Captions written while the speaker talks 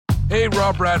Hey,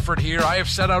 Rob Bradford here. I have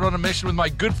set out on a mission with my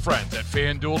good friends at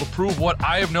FanDuel to prove what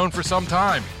I have known for some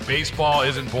time. Baseball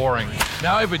isn't boring.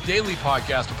 Now I have a daily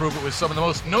podcast to prove it with some of the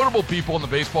most notable people in the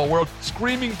baseball world,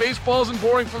 screaming baseball isn't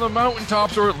boring from the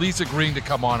mountaintops, or at least agreeing to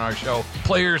come on our show.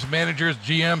 Players, managers,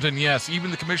 GMs, and yes, even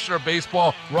the commissioner of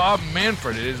baseball, Rob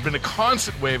Manfred. It has been a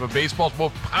constant wave of baseball's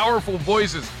most powerful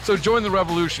voices. So join the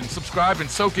revolution. Subscribe and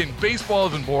soak in Baseball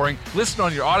Isn't Boring. Listen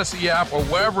on your Odyssey app or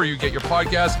wherever you get your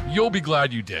podcasts. You'll be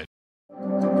glad you did.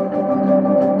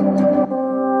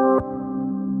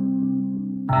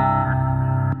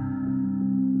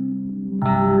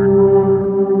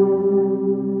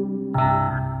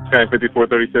 Okay,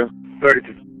 5432.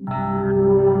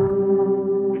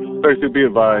 32, be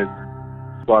advised.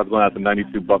 Squad's going out to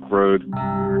 92 Buck Road.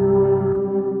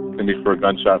 Going to be for a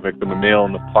gunshot victim. A male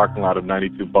in the parking lot of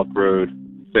 92 Buck Road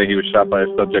saying he was shot by a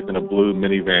subject in a blue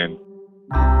minivan.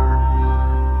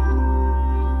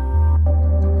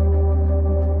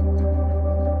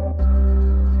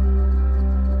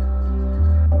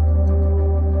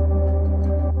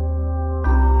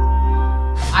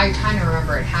 I kind of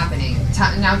remember it happening.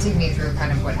 Now take me through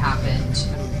kind of what happened.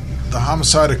 The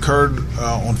homicide occurred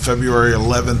on February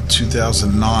 11th,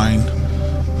 2009,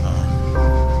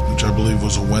 which I believe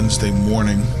was a Wednesday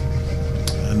morning,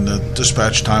 and the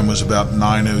dispatch time was about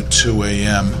 9:02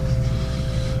 a.m.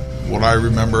 What I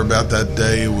remember about that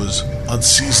day, it was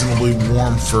unseasonably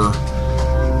warm for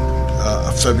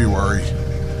February.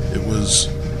 It was,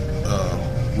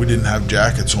 we didn't have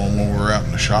jackets on when we were out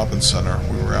in the shopping center.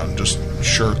 We were out in just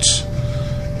shirts,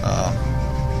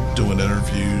 doing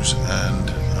interviews, and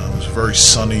it was a very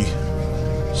sunny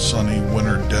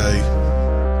winter day.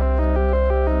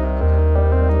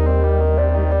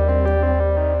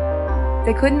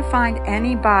 They couldn't find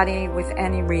anybody with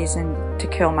any reason to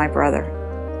kill my brother.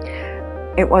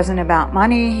 It wasn't about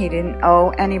money. He didn't owe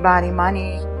anybody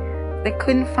money. They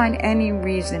couldn't find any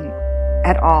reason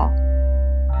at all.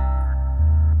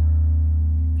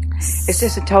 It's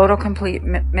just a total, complete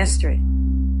mystery.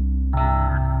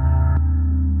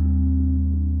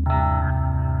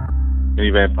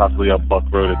 Minivan possibly up Buck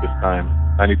Road at this time.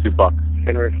 92 Buck.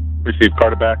 Henry. Received.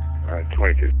 Carter back. All right,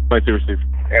 22. 22 received.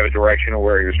 Have a direction of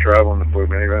where he was traveling, the blue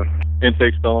minivan.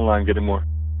 Intake still in line. Getting more.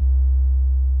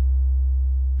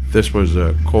 This was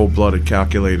a cold-blooded,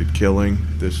 calculated killing.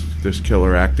 This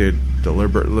killer acted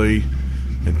deliberately,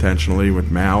 intentionally,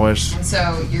 with malice. And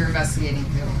so you're investigating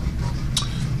who?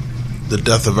 The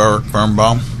death of Eric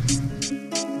Birnbaum.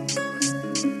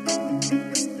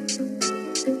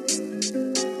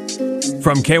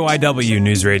 From KYW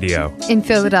News Radio. In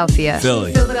Philadelphia.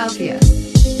 Philadelphia.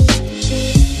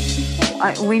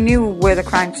 We knew where the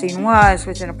crime scene was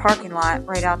in a parking lot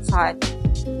right outside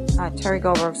Terry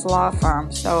Goldberg's law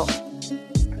firm. So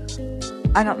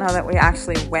I don't know that we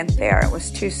actually went there. It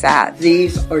was too sad.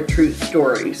 These are true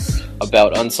stories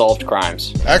about unsolved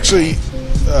crimes. Actually,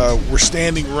 we're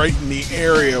standing right in the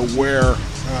area where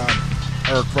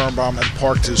Eric Birnbaum had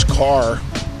parked his car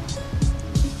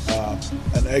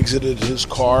and exited his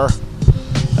car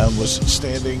and was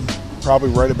standing probably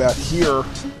right about here.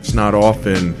 It's not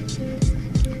often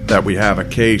that we have a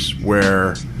case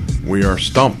where we are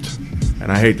stumped.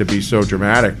 And I hate to be so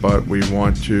dramatic, but we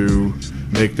want to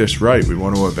make this right. We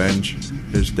want to avenge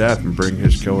his death and bring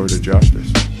his killer to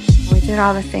justice. We did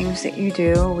all the things that you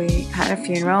do. We had a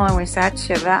funeral and we sat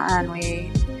Shiva and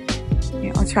we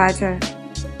tried to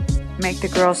make the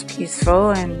girls peaceful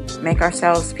and make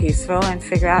ourselves peaceful and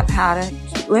figure out how to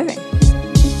keep living.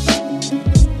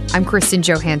 I'm Kristen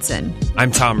Johansson.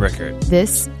 I'm Tom Rickert.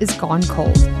 This is Gone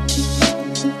Cold.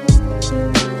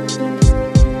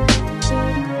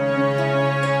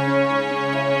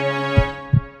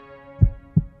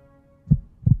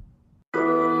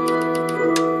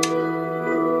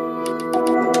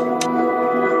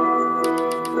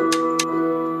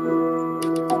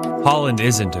 Holland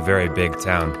isn't a very big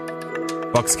town.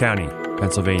 Bucks County,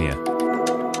 Pennsylvania.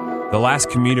 The last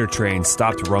commuter train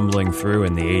stopped rumbling through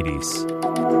in the 80s.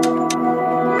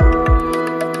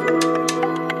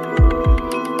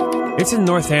 It's in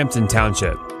Northampton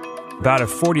Township, about a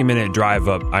 40-minute drive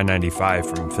up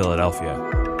I-95 from Philadelphia.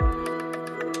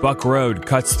 Buck Road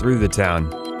cuts through the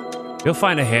town. You'll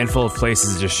find a handful of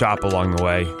places to shop along the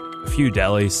way, a few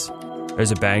delis,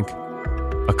 there's a bank,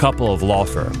 a couple of law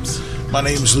firms. My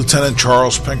name is Lieutenant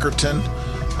Charles Pinkerton.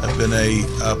 I've been a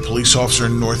police officer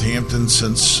in Northampton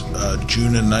since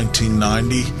June of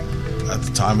 1990. At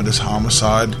the time of this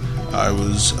homicide, I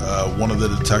was one of the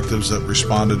detectives that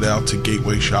responded out to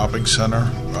Gateway Shopping Center,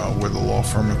 where the law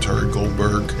firm of Terry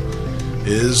Goldberg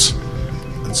is.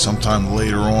 And sometime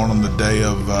later on the day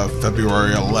of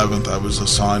February 11th, I was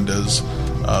assigned as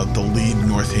the lead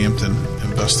Northampton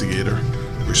investigator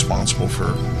responsible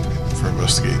for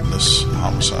investigating this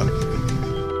homicide.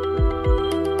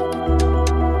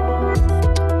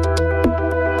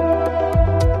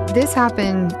 This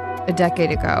happened a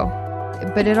decade ago,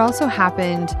 but it also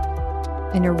happened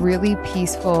in a really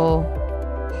peaceful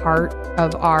part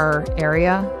of our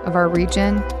area, of our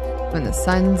region, when the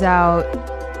sun's out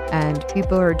and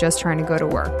people are just trying to go to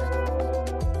work.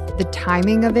 The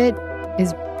timing of it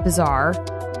is bizarre.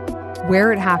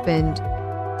 Where it happened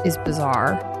is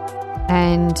bizarre.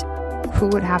 And who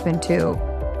it happened to.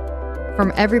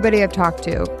 From everybody I've talked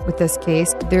to with this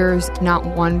case, there's not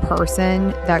one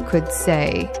person that could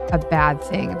say a bad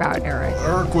thing about Eric.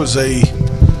 Eric was a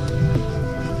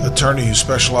attorney who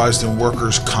specialized in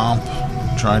workers' comp,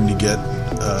 trying to get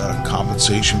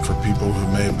compensation for people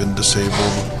who may have been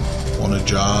disabled on a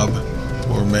job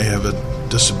or may have a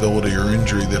disability or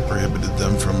injury that prohibited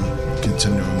them from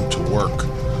continuing to work.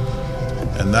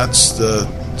 And that's the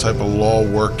type of law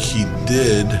work he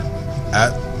did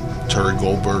at Terry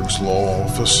Goldberg's law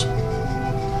office,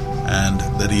 and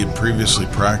that he had previously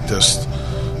practiced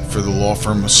for the law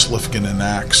firm of Slifkin and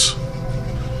Axe.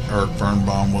 Eric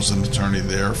Birnbaum was an attorney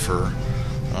there for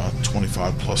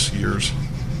 25 plus years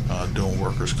doing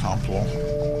workers' comp law.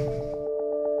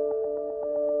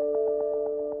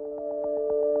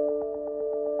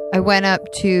 I went up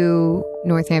to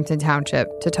Northampton Township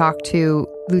to talk to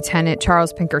Lieutenant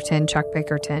Charles Pinkerton, Chuck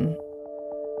Pinkerton.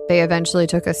 They eventually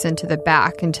took us into the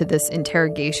back, into this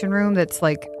interrogation room that's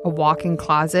like a walk-in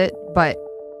closet, but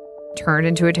turned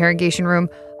into an interrogation room.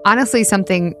 Honestly,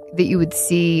 something that you would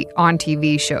see on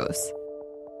TV shows.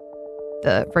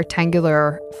 The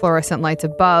rectangular fluorescent lights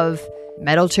above,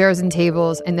 metal chairs and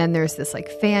tables, and then there's this like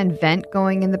fan vent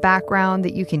going in the background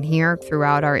that you can hear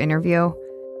throughout our interview.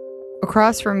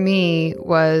 Across from me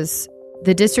was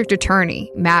the district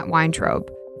attorney, Matt Weintraub,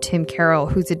 Tim Carroll,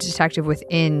 who's a detective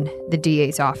within the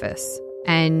DA's office,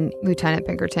 and Lieutenant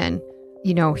Pinkerton.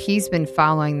 You know, he's been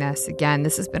following this. Again,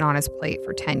 this has been on his plate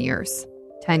for 10 years.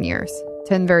 10 years.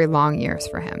 10 very long years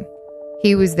for him.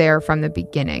 He was there from the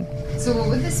beginning. So what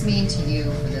would this mean to you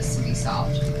for this to be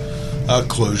solved?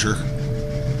 Closure.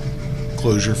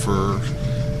 Closure for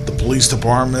the police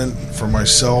department, for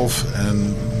myself,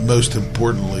 and most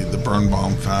importantly, the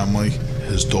Birnbaum family,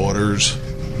 his daughters,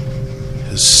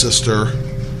 his sister,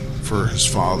 for his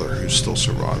father, who's still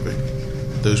surviving.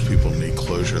 Those people need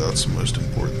closure. That's the most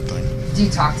important thing. Do you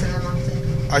talk to them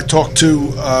often? I talked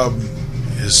to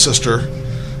his sister,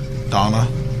 Donna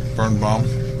Birnbaum,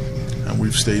 and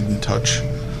we've stayed in touch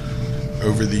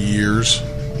over the years.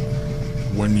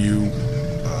 When you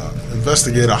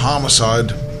investigate a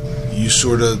homicide, you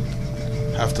sort of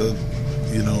have to,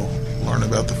 learn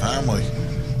about the family,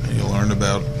 and you learn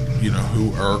about,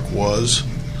 who Eric was.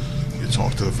 You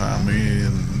talk to the family,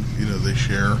 and they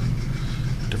share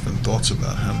different thoughts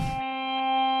about him.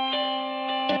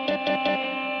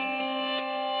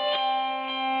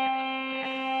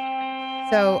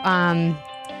 So,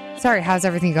 sorry, how's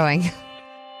everything going?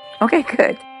 Okay,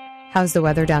 good. How's the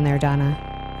weather down there,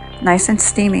 Donna? Nice and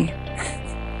steamy.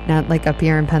 Not like up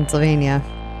here in Pennsylvania.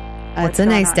 It's a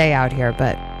nice day out here,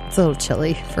 but it's a little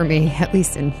chilly for me, at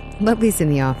least in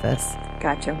the office.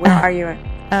 Gotcha. Where are you?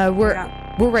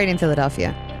 We're right in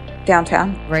Philadelphia.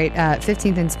 Downtown? Right at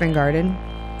 15th and Spring Garden.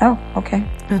 Oh, okay.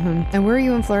 And where are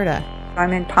you in Florida?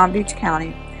 I'm in Palm Beach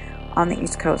County on the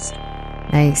East Coast.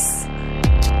 Nice.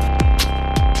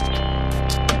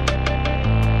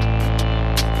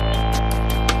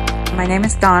 My name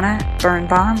is Donna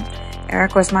Birnbaum.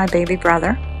 Eric was my baby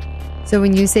brother. So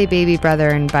when you say baby brother,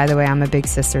 and by the way, I'm a big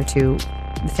sister too,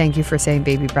 thank you for saying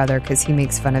baby brother, because he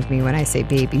makes fun of me when I say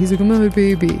baby. He's like, I'm not a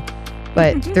baby.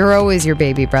 But they're always your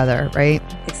baby brother, right?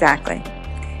 Exactly.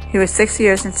 He was 6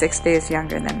 years and 6 days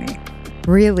younger than me.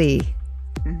 Really?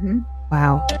 Mm-hmm.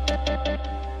 Wow.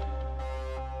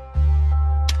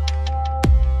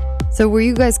 So were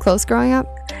you guys close growing up?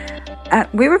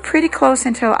 We were pretty close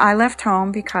until I left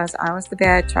home because I was the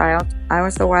bad child. I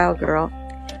was the wild girl.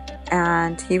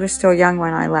 And he was still young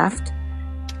when I left.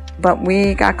 But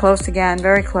we got close again,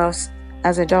 very close,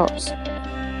 as adults.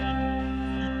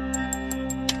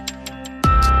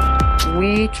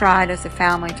 We tried as a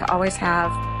family to always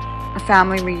have a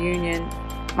family reunion.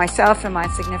 Myself and my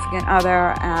significant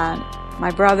other and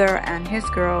my brother and his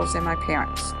girls and my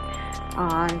parents.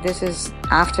 This is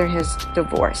after his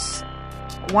divorce.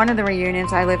 One of the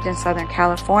reunions, I lived in Southern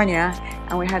California,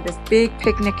 and we had this big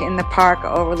picnic in the park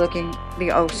overlooking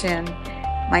the ocean.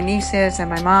 My nieces and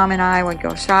my mom and I would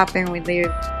go shopping. We'd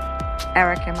leave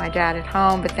Eric and my dad at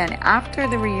home. But then after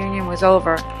the reunion was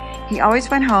over, he always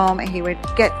went home and he would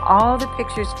get all the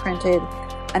pictures printed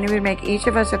And he would make each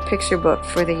of us a picture book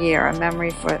for the year, a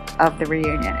memory of the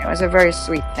reunion. It was a very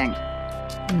sweet thing.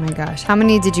 Oh my gosh. How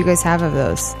many did you guys have of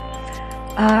those?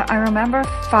 I remember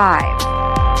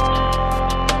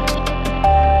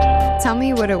 5. Tell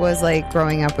me what it was like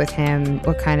growing up with him,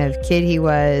 what kind of kid he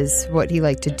was, what he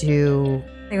liked to do.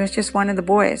 He was just one of the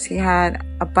boys. He had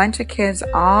a bunch of kids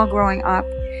all growing up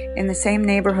in the same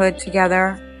neighborhood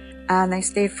together, and they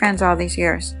stayed friends all these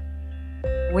years.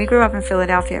 We grew up in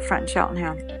Philadelphia at Front and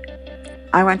Cheltenham.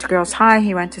 I went to Girls High,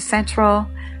 he went to Central,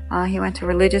 he went to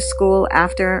religious school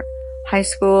after high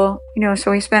school.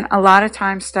 So he spent a lot of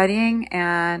time studying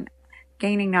and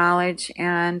gaining knowledge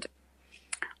and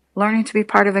learning to be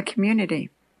part of a community.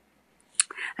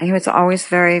 And he was always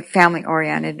very family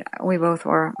oriented. We both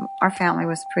were. Our family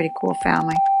was a pretty cool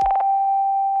family.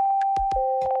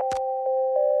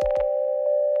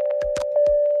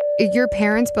 Are your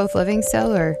parents both living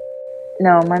still, or?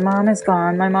 No, my mom is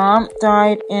gone. My mom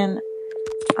died in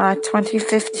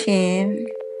 2015,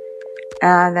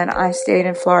 and then I stayed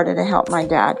in Florida to help my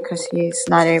dad because he's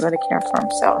not able to care for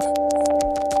himself.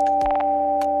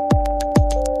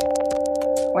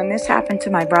 When this happened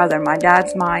to my brother, my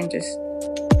dad's mind just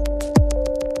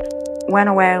went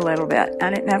away a little bit,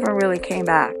 and it never really came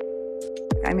back.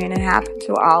 I mean, it happened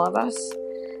to all of us,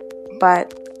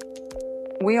 but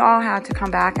we all had to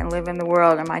come back and live in the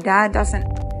world, and my dad doesn't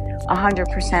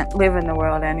 100% live in the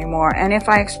world anymore. And if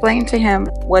I explain to him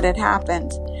what had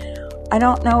happened, I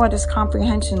don't know what his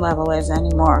comprehension level is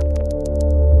anymore.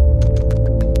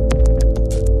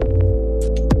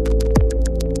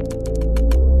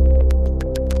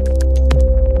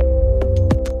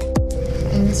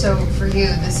 And so for you,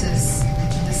 this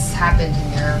happened in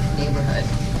your neighborhood?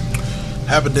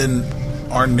 Happened in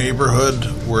our neighborhood.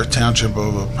 We're a township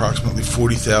of approximately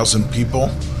 40,000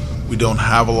 people. We don't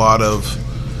have a lot of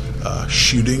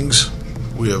shootings.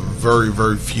 We have very,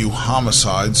 very few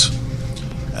homicides.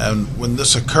 And when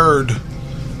this occurred,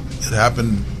 it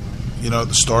happened, at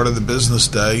the start of the business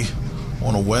day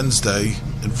on a Wednesday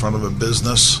in front of a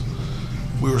business.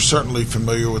 We were certainly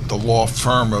familiar with the law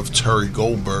firm of Terry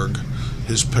Goldberg.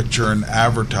 His picture in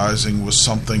advertising was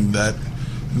something that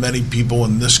many people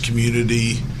in this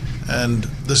community and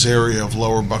this area of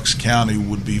Lower Bucks County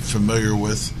would be familiar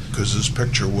with because his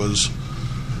picture was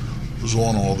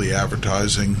on all the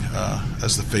advertising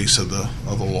as the face of the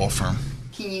law firm.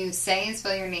 Can you say and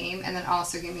spell your name, and then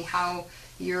also give me how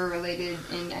you're related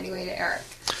in any way to Eric?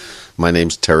 My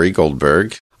name's Terry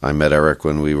Goldberg. I met Eric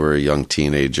when we were young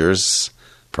teenagers,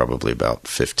 probably about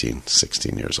 15,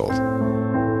 16 years old.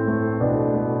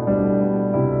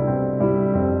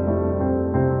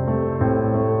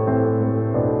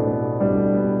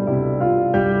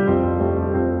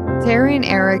 Terry and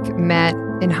Eric met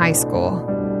in high school.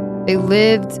 They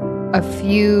lived a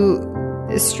few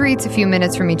streets, a few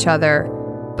minutes from each other,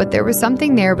 but there was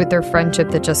something there with their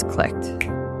friendship that just clicked.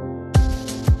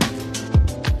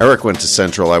 Eric went to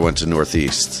Central, I went to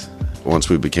Northeast. Once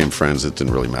we became friends, it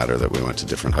didn't really matter that we went to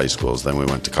different high schools. Then we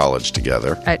went to college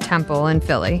together. At Temple in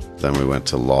Philly. Then we went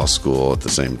to law school at the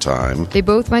same time. They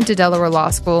both went to Delaware Law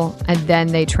School, and then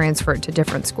they transferred to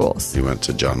different schools. He went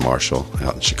to John Marshall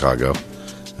out in Chicago,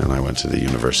 and I went to the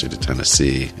University of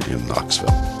Tennessee in Knoxville.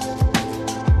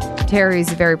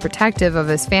 Terry's very protective of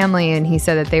his family, and he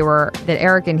said that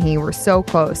Eric and he were so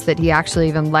close that he actually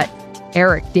even let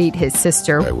Eric date his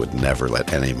sister. I would never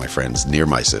let any of my friends near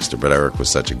my sister, but Eric was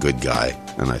such a good guy,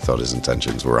 and I thought his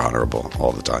intentions were honorable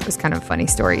all the time. It was kind of a funny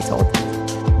story he told.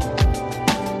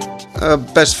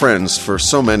 Best friends for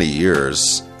so many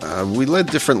years. We led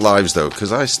different lives, though,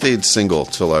 because I stayed single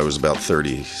till I was about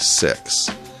 36,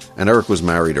 and Eric was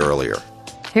married earlier.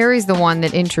 Terry's the one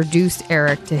that introduced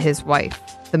Eric to his wife,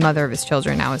 the mother of his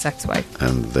children, now his ex-wife.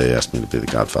 And they asked me to be the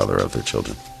godfather of their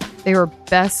children. They were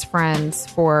best friends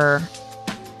for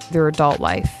their adult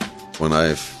life. When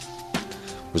I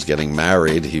was getting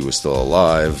married, he was still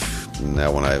alive.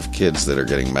 Now when I have kids that are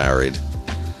getting married,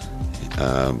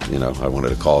 I wanted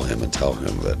to call him and tell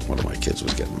him that one of my kids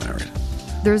was getting married.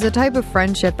 There's a type of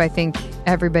friendship I think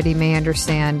everybody may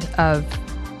understand of,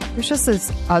 there's just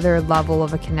this other level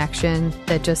of a connection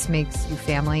that just makes you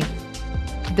family.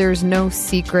 There's no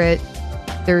secret.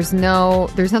 There's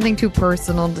nothing too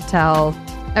personal to tell.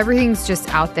 Everything's just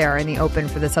out there in the open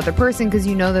for this other person because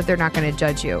you know that they're not going to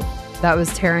judge you. That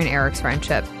was Terry and Eric's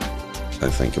friendship. I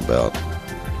think about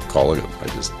calling him. I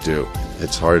just do.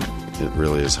 It's hard. It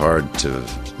really is hard to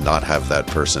not have that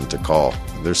person to call.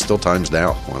 There's still times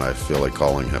now when I feel like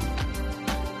calling him.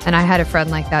 And I had a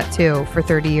friend like that too for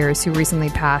 30 years who recently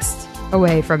passed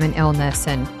away from an illness,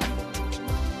 and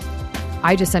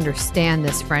I just understand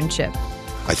this friendship.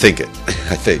 I think,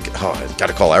 oh, I got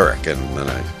to call Eric. And then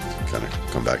I kind of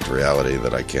come back to reality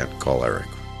that I can't call Eric.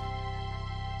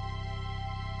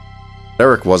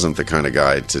 Eric wasn't the kind of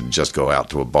guy to just go out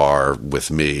to a bar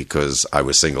with me because I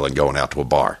was single and going out to a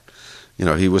bar. You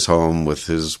know, he was home with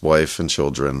his wife and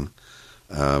children.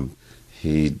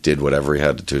 He did whatever he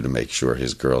had to do to make sure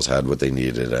his girls had what they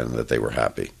needed and that they were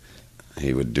happy.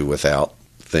 He would do without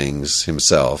things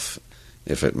himself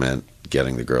if it meant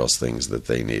getting the girls things that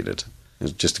they needed. He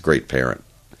was just a great parent.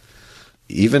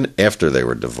 Even after they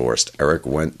were divorced, Eric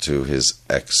went to his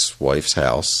ex-wife's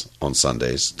house on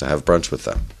Sundays to have brunch with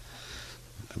them.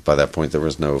 By that point, there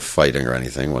was no fighting or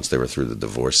anything once they were through the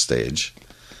divorce stage.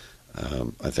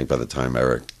 I think by the time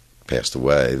Eric passed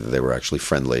away, they were actually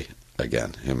friendly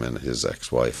again, him and his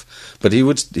ex-wife. But he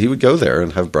would go there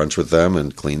and have brunch with them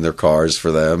and clean their cars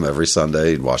for them every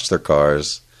Sunday. He'd wash their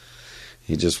cars.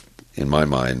 He just, in my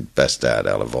mind, best dad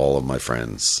out of all of my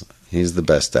friends. He's the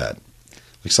best dad.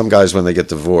 Like some guys, when they get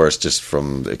divorced, just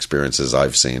from experiences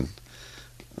I've seen,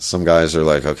 some guys are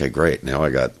like, okay, great. Now I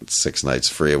got 6 nights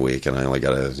free a week, and I only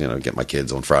got to, get my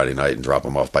kids on Friday night and drop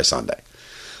them off by Sunday.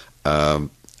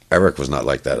 Eric was not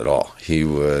like that at all. He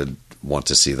would want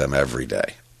to see them every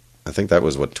day. I think that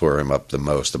was what tore him up the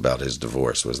most about his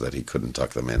divorce, was that he couldn't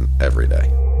tuck them in every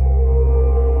day.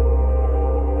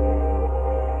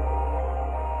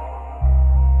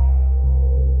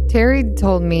 Terry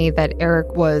told me that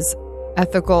Eric was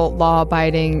ethical,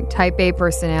 law-abiding, type A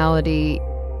personality,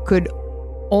 could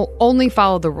only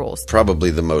follow the rules.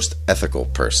 Probably the most ethical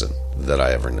person that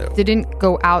I ever knew. Didn't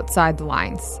go outside the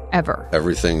lines, ever.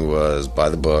 Everything was by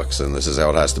the books, and this is how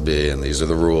it has to be, and these are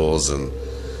the rules, and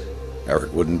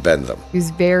Eric wouldn't bend them.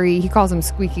 He calls him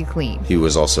squeaky clean. He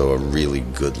was also a really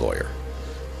good lawyer.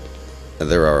 And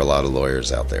there are a lot of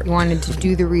lawyers out there. He wanted to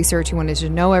do the research. He wanted to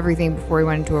know everything before he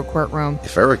went into a courtroom.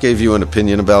 If Eric gave you an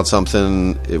opinion about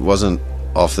something, it wasn't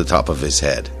off the top of his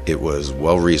head. It was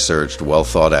well-researched, well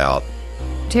thought out.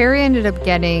 Terry ended up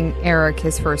getting Eric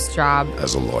his first job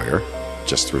as a lawyer,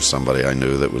 just through somebody I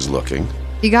knew that was looking.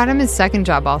 He got him his second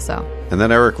job also. And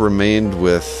then Eric remained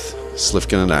with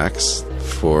Slifkin and Axe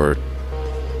for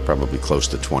probably close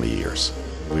to 20 years.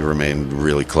 We remained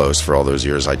really close for all those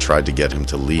years. I tried to get him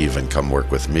to leave and come work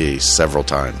with me several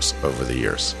times over the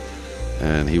years.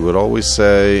 And he would always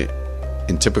say,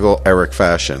 in typical Eric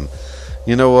fashion,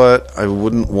 you know what, I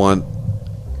wouldn't want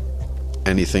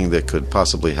anything that could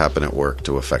possibly happen at work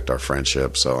to affect our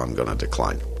friendship, so I'm going to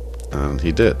decline. And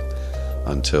he did.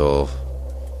 Until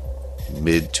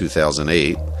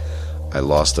mid-2008, I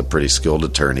lost a pretty skilled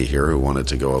attorney here who wanted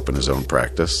to go open his own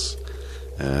practice.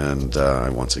 And I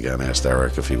once again asked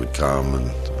Eric if he would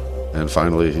come, and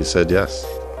finally he said yes.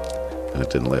 And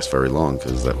it didn't last very long,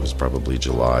 because that was probably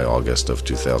July, August of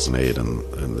 2008,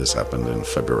 and this happened in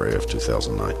February of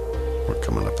 2009. We're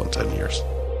coming up on 10 years.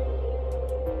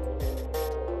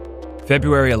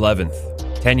 February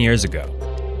 11th, 10 years ago.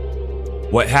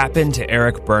 What happened to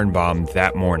Eric Birnbaum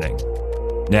that morning?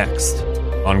 Next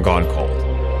on Gone Cold.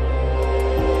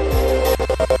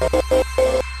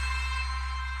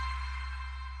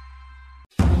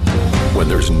 When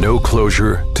there's no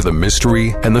closure to the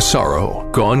mystery and the sorrow,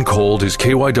 Gone Cold is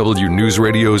KYW News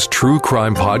Radio's true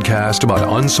crime podcast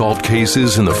about unsolved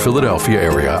cases in the Philadelphia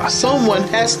area. Someone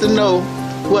has to know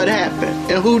what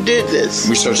happened and who did this.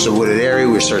 We searched the wooded area,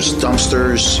 we searched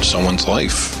dumpsters. Someone's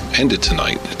life ended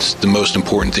tonight. It's the most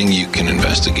important thing you can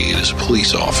investigate as a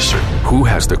police officer. Who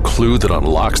has the clue that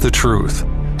unlocks the truth?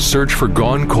 Search for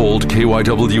Gone Cold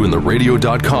KYW in the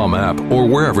radio.com app or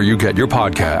wherever you get your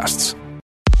podcasts.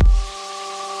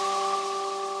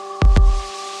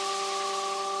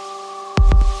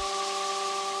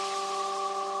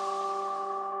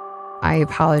 I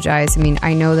apologize. I mean,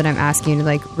 I know that I'm asking you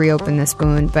to reopen this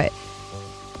wound, but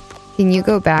can you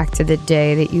go back to the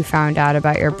day that you found out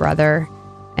about your brother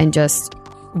and just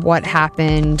what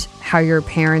happened, how your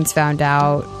parents found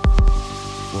out?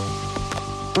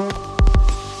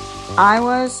 I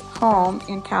was home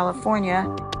in California.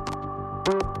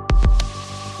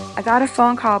 I got a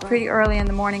phone call pretty early in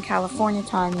the morning, California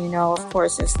time. Of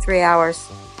course, it's 3 hours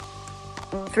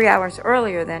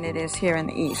earlier than it is here in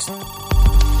the East.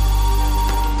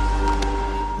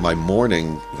 My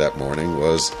morning that morning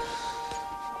was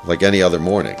like any other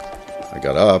morning. I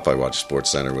got up, I watched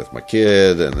SportsCenter with my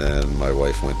kid, and then my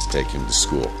wife went to take him to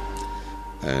school.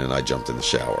 And I jumped in the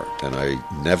shower. And I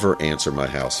never answer my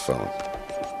house phone.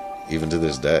 Even to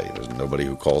this day, there's nobody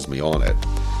who calls me on it.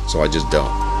 So I just don't.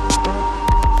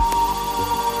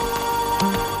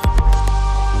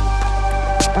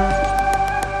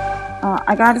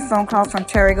 I got a phone call from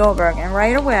Terry Goldberg, and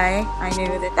right away I knew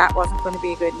that wasn't going to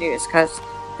be good news, because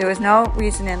There was no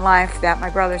reason in life that my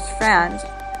brother's friend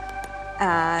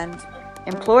and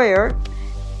employer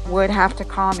would have to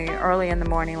call me early in the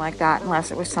morning like that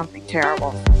unless it was something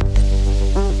terrible.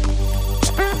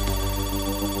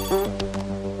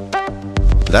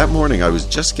 That morning, I was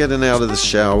just getting out of the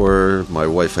shower. My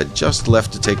wife had just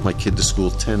left to take my kid to school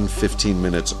 10, 15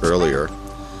 minutes earlier.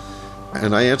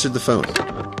 And I answered the phone.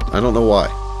 I don't know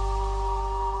why.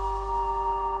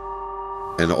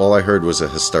 And all I heard was a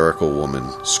hysterical woman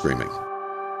screaming.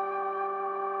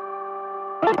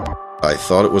 I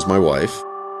thought it was my wife.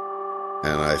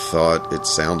 And I thought it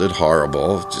sounded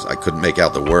horrible. I couldn't make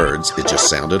out the words. It just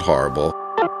sounded horrible.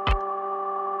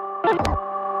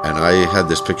 And I had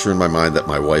this picture in my mind that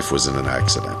my wife was in an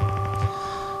accident.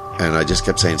 And I just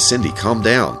kept saying, Cindy, calm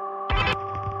down.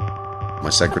 My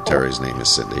secretary's name is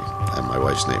Cindy, and my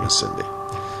wife's name is Cindy.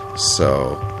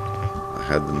 So I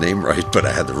had the name right, but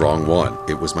I had the wrong one.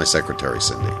 It was my secretary,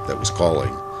 Cindy, that was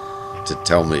calling to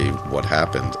tell me what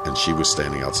happened, and she was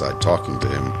standing outside talking to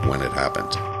him when it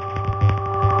happened.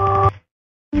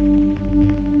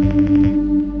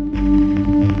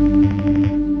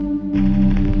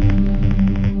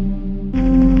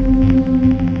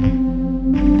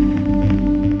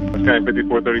 County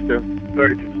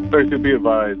 5432. 32, be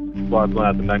advised. Squad's going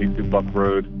out to 92 Buck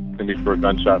Road. Going to be for a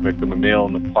gunshot victim. A male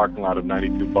in the parking lot of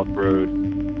 92 Buck Road.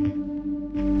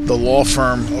 The law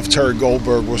firm of Terry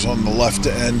Goldberg was on the left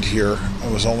end here.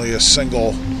 It was only a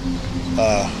single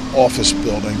office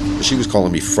building. She was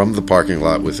calling me from the parking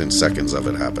lot within seconds of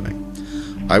it happening.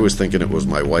 I was thinking it was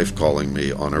my wife calling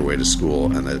me on her way to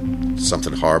school and that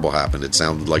something horrible happened. It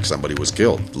sounded like somebody was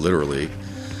killed, literally.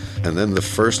 And then the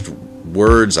first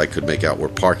words I could make out were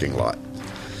parking lot.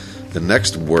 The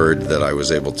next word that I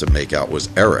was able to make out was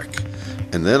Eric.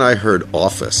 And then I heard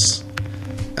office.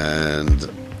 And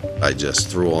I just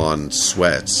threw on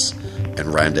sweats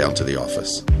and ran down to the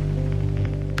office.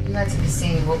 You got to the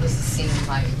scene. What was the scene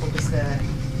like? Was it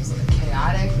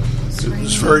chaotic? It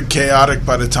was very chaotic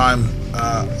by the time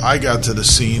I got to the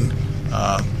scene.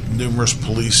 Numerous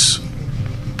police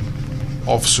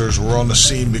officers were on the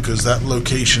scene because that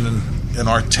location in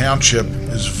our township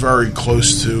is very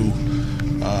close to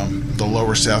the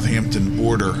Lower Southampton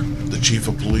border. The chief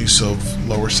of police of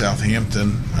Lower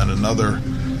Southampton and another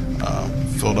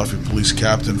Philadelphia police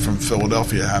captain from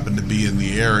Philadelphia happened to be in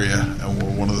the area and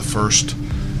were one of the first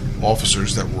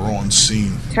officers that were on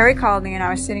scene. Terry called me and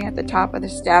I was sitting at the top of the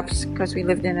steps because we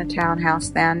lived in a townhouse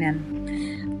then,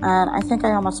 and I think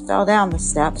I almost fell down the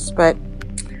steps, but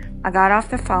I got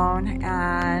off the phone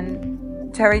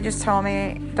and Terry just told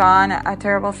me, Dawn, a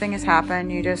terrible thing has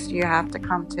happened. You have to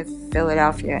come to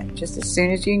Philadelphia just as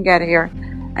soon as you can get here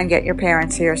and get your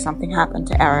parents here. Something happened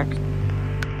to Eric.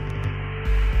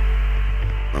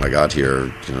 When I got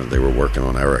here, they were working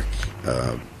on Eric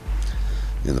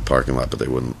in the parking lot, but they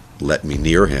wouldn't let me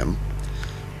near him.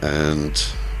 And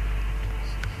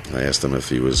I asked them if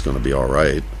he was going to be all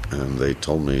right, and they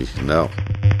told me no.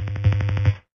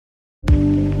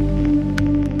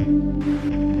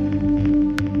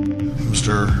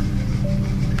 Mr.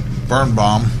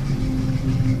 Birnbaum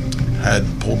had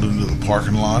pulled into the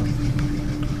parking lot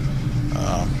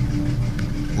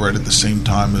right at the same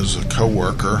time as a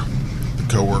coworker. The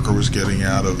coworker was getting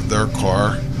out of their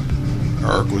car.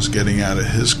 Eric was getting out of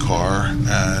his car,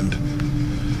 and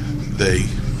they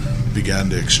began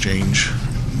to exchange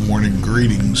morning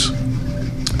greetings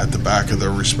at the back of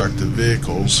their respective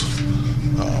vehicles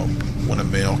when a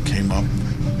male came up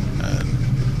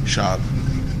and shot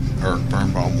Eric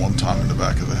Birnbaum one time in the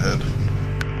back of the head.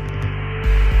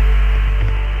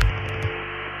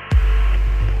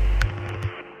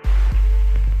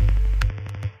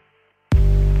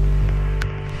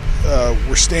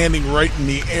 We're standing right in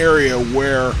the area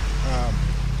where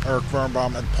Eric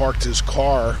Birnbaum had parked his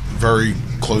car, very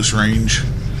close range,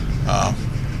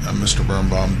 and Mr.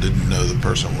 Birnbaum didn't know the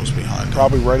person was behind him.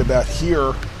 Probably right about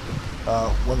here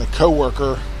when the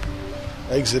coworker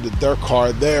exited their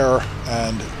car there,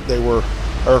 and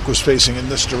Eric was facing in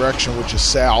this direction, which is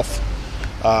south,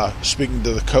 speaking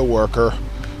to the coworker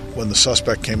when the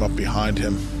suspect came up behind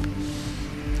him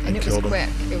and killed him.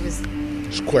 It was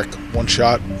quick. One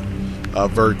shot,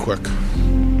 very quick.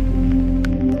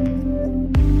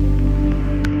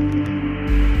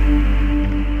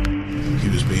 He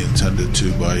was being tended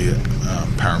to by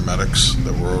paramedics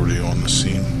that were already on the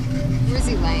scene. Where's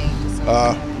he laying?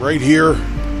 Right here.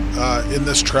 In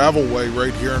this travel way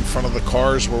right here in front of the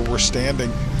cars where we're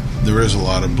standing. There is a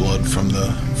lot of blood from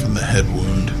the head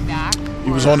wound. Back?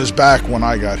 He was on his back when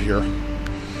I got here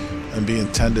and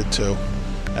being tended to.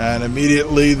 And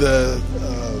immediately the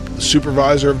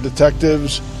supervisor of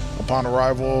detectives, upon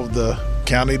arrival of the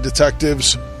county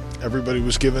detectives, everybody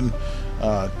was given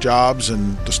jobs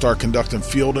and to start conducting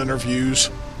field interviews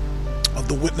of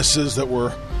the witnesses that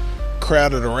were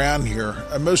crowded around here.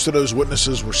 And most of those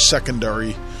witnesses were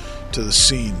secondary to the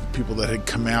scene, people that had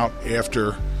come out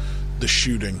after the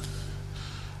shooting.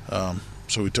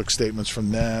 So we took statements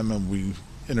from them, and we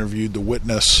interviewed the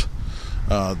witness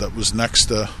that was next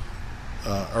to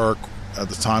Eric at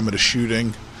the time of the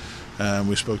shooting, and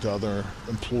we spoke to other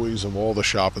employees of all the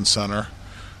shopping center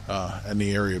and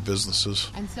the area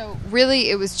businesses. And so really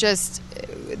it was just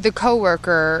the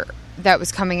coworker that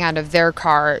was coming out of their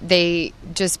car. They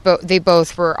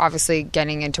both were obviously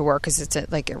getting into work because it's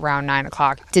at like around 9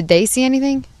 o'clock. Did they see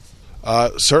anything?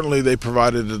 Certainly they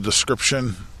provided a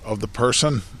description of the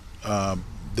person.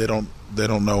 They don't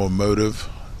know a motive,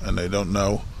 and they don't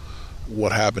know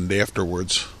what happened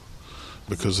afterwards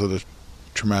because of the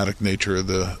traumatic nature of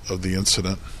the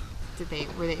incident.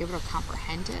 Were they able to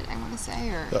comprehend it, I want to say,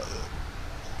 or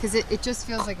because it just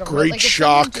feels like a great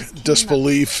shock,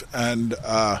 disbelief, and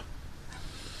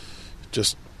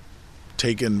just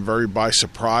taken very by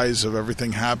surprise of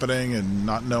everything happening and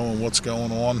not knowing what's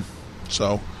going on.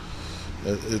 So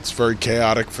it's very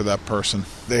chaotic for that person.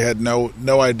 They had no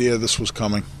idea this was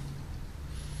coming.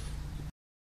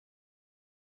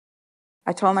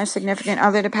 I told my significant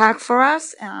other to pack for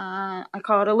us. I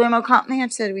called a limo company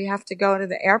and said we have to go to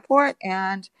the airport.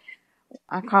 And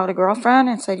I called a girlfriend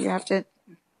and said you have to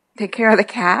take care of the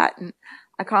cat. And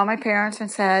I called my parents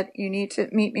and said you need to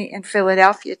meet me in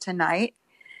Philadelphia tonight.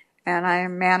 And I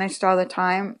managed all the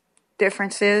time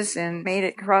differences and made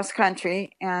it cross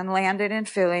country and landed in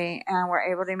Philly and were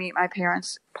able to meet my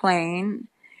parents' plane.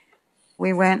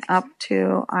 We went up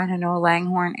to,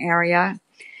 Langhorne area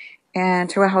and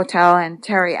to a hotel, and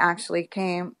Terry actually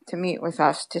came to meet with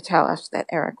us to tell us that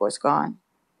Eric was gone.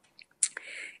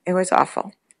 It was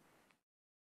awful.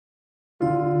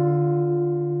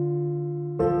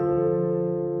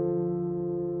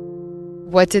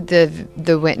 What did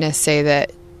the witness say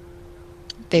that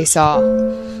they saw?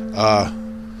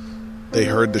 They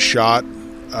heard the shot.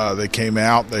 They came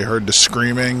out. They heard the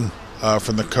screaming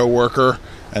from the coworker,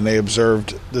 and they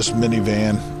observed this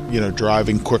minivan,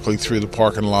 driving quickly through the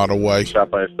parking lot away. Shot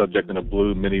by a subject in a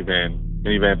blue minivan.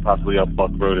 Minivan possibly up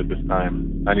Buck Road at this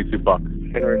time. 92 Buck.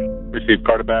 Received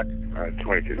Carter back. All right,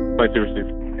 22. 22 received.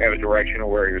 Have a direction of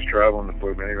where he was traveling, the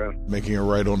blue minivan? Making a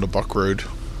right onto Buck Road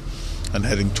and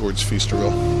heading towards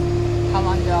Feasterville. How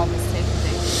long did all this take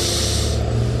place?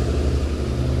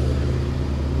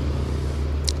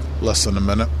 Less than a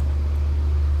minute.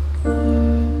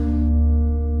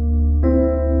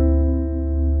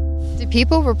 Did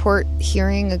people report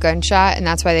hearing a gunshot and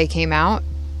that's why they came out?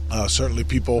 Certainly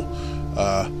people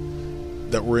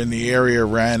that were in the area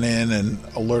ran in and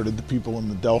alerted the people in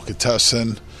the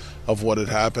delicatessen of what had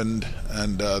happened,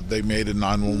 and they made a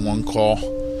 911 call,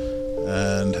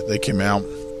 and they came out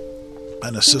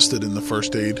and assisted in the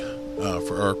first aid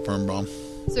for Eric Birnbaum.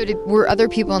 So were other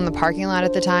people in the parking lot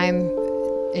at the time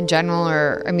in general?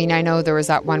 Or, I know there was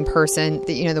that one person,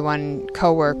 the one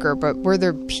coworker, but were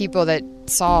there people that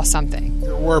saw something?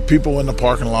 There were people in the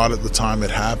parking lot at the time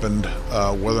it happened.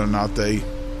 Whether or not they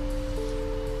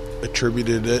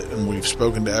attributed it, and we've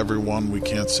spoken to everyone, we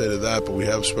can't say to that, but we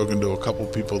have spoken to a couple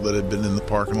people that had been in the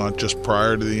parking lot just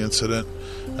prior to the incident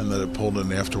and that had pulled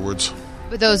in afterwards.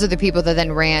 But those are the people that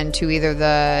then ran to either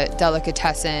the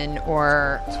delicatessen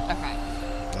or... Okay.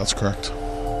 That's correct.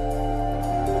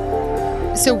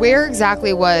 So where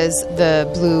exactly was the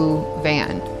blue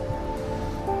van?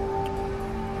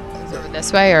 Was it over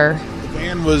this way, or? The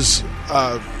van was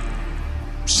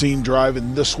seen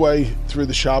driving this way through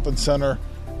the shopping center,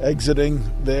 exiting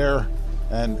there,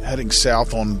 and heading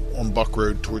south on Buck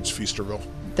Road towards Feasterville.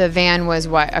 The van was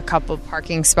what, a couple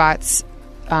parking spots?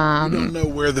 We don't know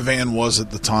where the van was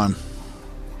at the time.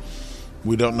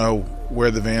 We don't know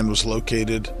where the van was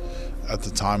located at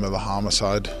the time of the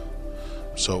homicide,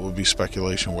 so it would be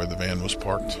speculation where the van was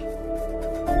parked.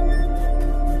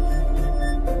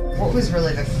 What was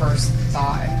really the first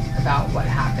thought about what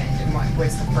happened, and what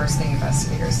was the first thing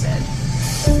investigators did?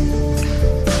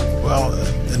 Well,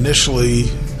 initially,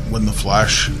 when the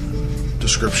flash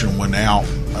description went out,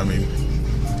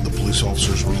 the police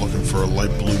officers were looking for a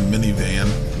light blue minivan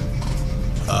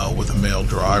with a male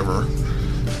driver.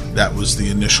 That was the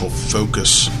initial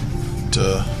focus,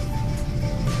 to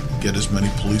get as many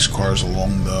police cars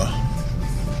along the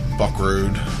Buck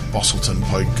Road, Bustleton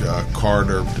Pike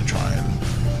corridor to try and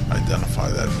identify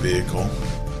that vehicle.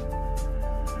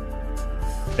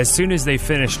 As soon as they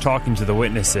finished talking to the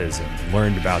witnesses and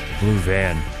learned about the blue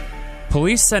van,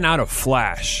 police sent out a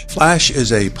flash. Flash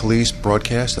is a police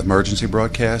broadcast, emergency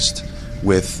broadcast.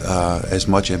 with as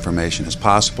much information as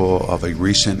possible of a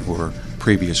recent or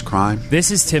previous crime.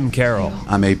 This is Tim Carroll.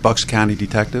 I'm a Bucks County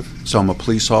detective, so I'm a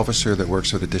police officer that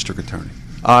works for the district attorney.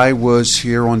 I was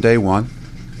here on day one,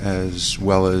 as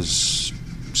well as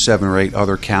 7 or 8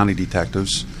 other county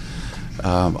detectives.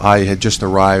 I had just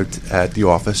arrived at the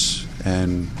office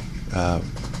and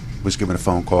was given a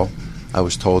phone call. I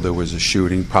was told there was a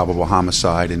shooting, probable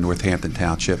homicide in Northampton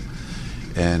Township,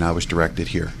 and I was directed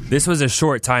here. This was a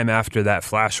short time after that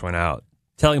flash went out,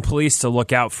 telling police to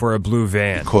look out for a blue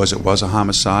van. Because it was a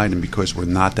homicide and because we're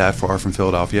not that far from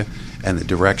Philadelphia, and the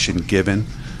direction given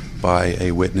by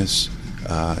a witness,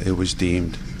 it was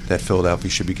deemed that Philadelphia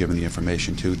should be given the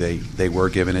information to. They were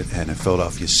given it, and a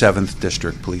Philadelphia 7th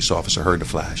District police officer heard the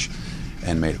flash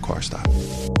and made a car stop.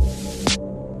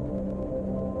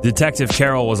 Detective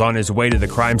Carroll was on his way to the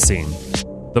crime scene,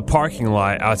 the parking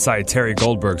lot outside Terry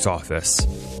Goldberg's office,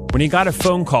 when he got a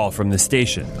phone call from the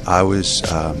station. I was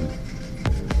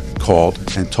called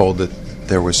and told that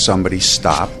there was somebody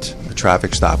stopped, a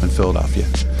traffic stop in Philadelphia,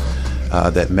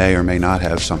 that may or may not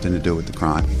have something to do with the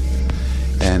crime.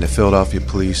 And a Philadelphia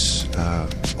police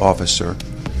officer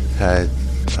had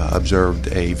observed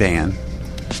a van,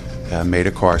 made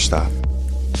a car stop.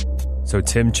 So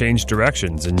Tim changed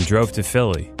directions and drove to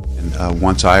Philly. And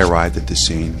once I arrived at the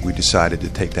scene, we decided to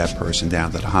take that person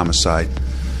down to the homicide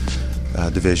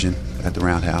division at the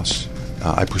Roundhouse.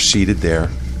 I proceeded there,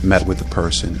 met with the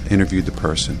person, interviewed the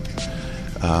person.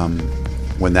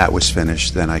 When that was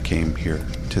finished, then I came here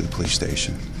to the police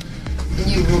station.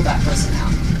 And you ruled that person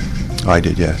out? I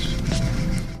did, yes.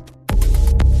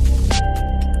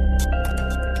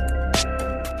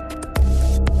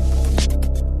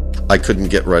 I couldn't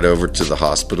get right over to the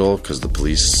hospital because the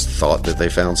police thought that they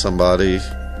found somebody.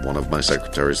 One of my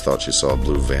secretaries thought she saw a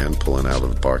blue van pulling out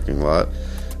of the parking lot,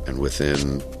 and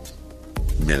within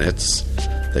minutes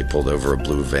they pulled over a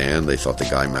blue van. They thought the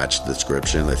guy matched the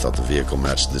description. They thought the vehicle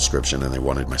matched the description, and they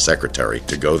wanted my secretary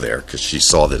to go there because she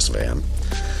saw this van.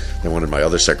 They wanted my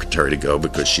other secretary to go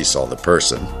because she saw the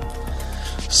person.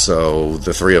 So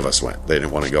the 3 of us went. They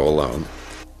didn't want to go alone.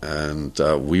 And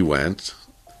we went.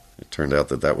 It turned out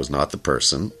that was not the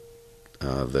person,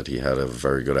 that he had a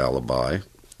very good alibi.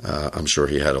 I'm sure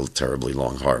he had a terribly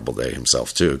long, horrible day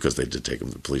himself, too, because they did take him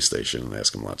to the police station and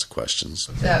ask him lots of questions.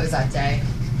 So that was that day?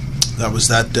 That was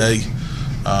that day,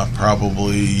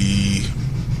 probably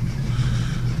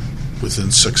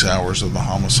within 6 hours of the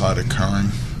homicide occurring.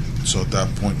 So at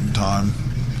that point in time,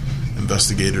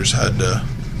 investigators had to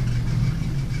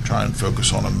try and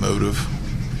focus on a motive,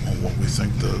 on what we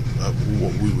think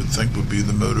what we would think would be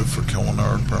the motive for killing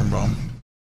Eric Birnbaum.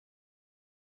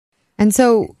 And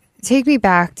so, take me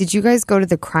back. Did you guys go to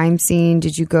the crime scene?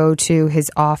 Did you go to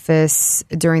his office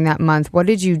during that month? What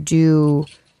did you do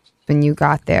when you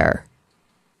got there?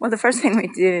 Well, the first thing we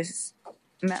did is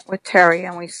met with Terry,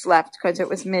 and we slept because it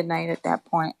was midnight at that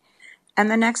point. And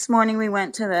the next morning we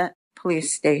went to the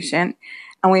police station,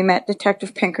 and we met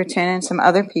Detective Pinkerton and some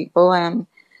other people, and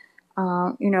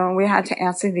we had to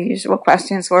answer the usual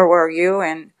questions. Where were you?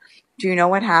 And do you know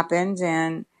what happened?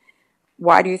 And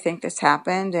why do you think this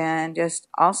happened? And just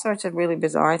all sorts of really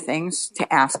bizarre things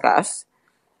to ask us.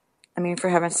 I mean, for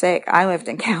heaven's sake, I lived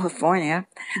in California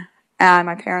and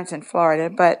my parents in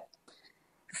Florida. But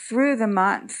through the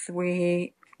month,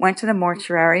 we went to the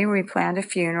mortuary. We planned a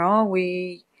funeral.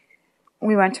 We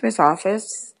went to his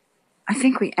office. I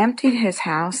think we emptied his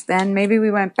house. Then maybe we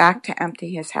went back to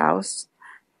empty his house.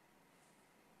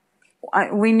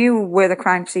 We knew where the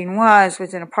crime scene was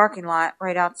in a parking lot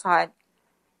right outside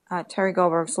Terry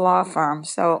Goldberg's law firm.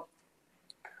 So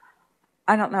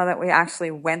I don't know that we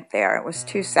actually went there. It was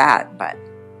too sad, but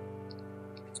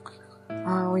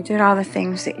we did all the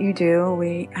things that you do.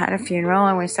 We had a funeral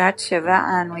and we sat Shiva,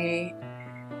 and we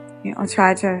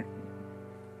tried to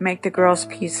make the girls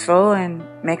peaceful and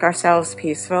make ourselves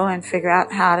peaceful and figure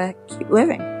out how to keep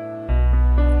living.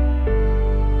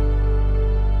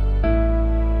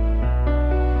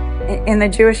 In the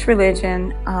Jewish religion,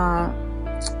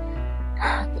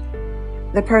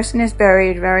 the person is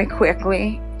buried very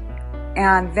quickly,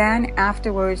 and then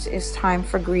afterwards is time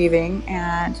for grieving,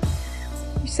 and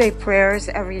you say prayers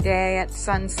every day at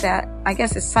sunset. I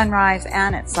guess it's sunrise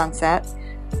and at sunset.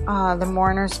 The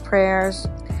mourner's prayers.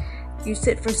 You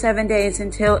sit for 7 days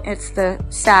until it's the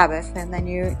Sabbath, and then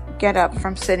you get up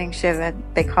from sitting Shiva.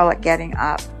 They call it getting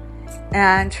up.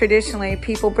 And traditionally,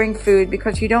 people bring food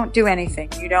because you don't do anything.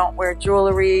 You don't wear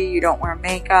jewelry. You don't wear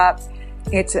makeup.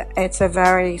 It's a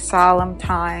very solemn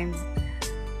time.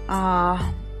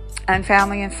 And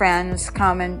family and friends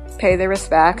come and pay their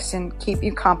respects and keep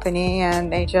you company,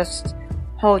 and they just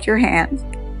hold your hand.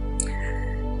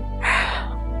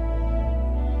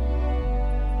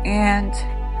 And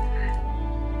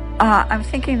I'm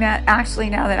thinking that actually,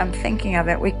 now that I'm thinking of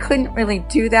it, we couldn't really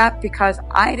do that because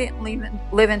I didn't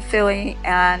live in Philly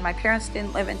and my parents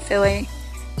didn't live in Philly.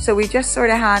 So we just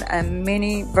sort of had a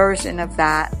mini version of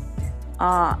that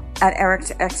at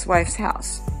Eric's ex-wife's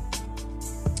house,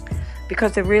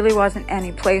 because there really wasn't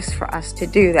any place for us to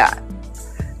do that.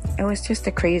 It was just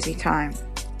a crazy time.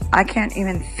 I can't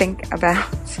even think about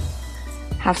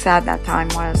how sad that time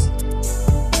was.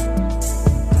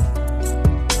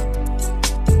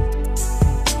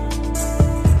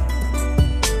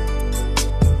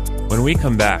 When we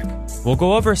come back, we'll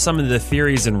go over some of the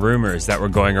theories and rumors that were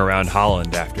going around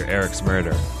Holland after Eric's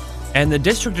murder. And the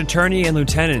district attorney and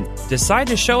lieutenant decide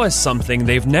to show us something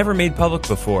they've never made public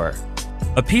before.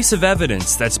 A piece of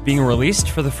evidence that's being released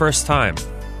for the first time.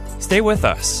 Stay with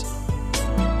us.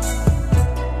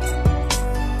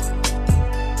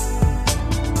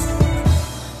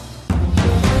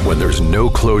 When there's no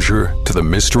closure to the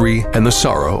mystery and the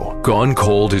sorrow, Gone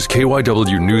Cold is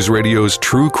KYW News Radio's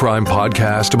true crime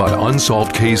podcast about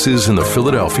unsolved cases in the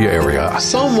Philadelphia area.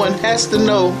 Someone has to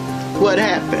know what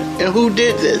happened and who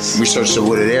did this. We searched the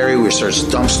wooded area, we searched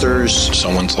dumpsters.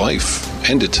 Someone's life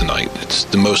ended tonight. It's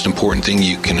the most important thing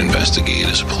you can investigate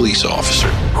as a police officer.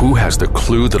 Who has the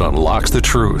clue that unlocks the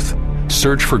truth?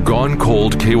 Search for Gone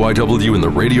Cold KYW in the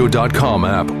radio.com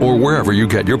app or wherever you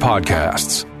get your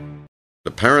podcasts.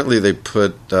 Apparently they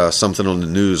put something on the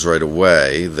news right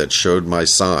away that showed my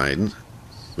sign,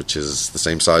 which is the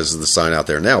same size as the sign out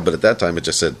there now, but at that time it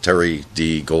just said Terry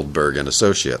D. Goldberg and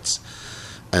Associates.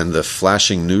 And the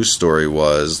flashing news story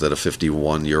was that a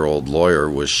 51-year-old lawyer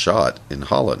was shot in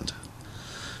Holland.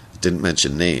 It didn't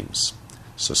mention names.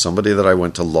 So somebody that I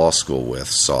went to law school with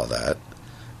saw that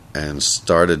and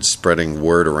started spreading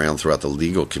word around throughout the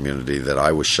legal community that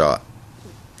I was shot.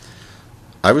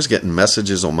 I was getting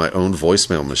messages on my own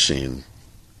voicemail machine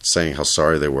saying how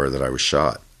sorry they were that I was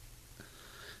shot.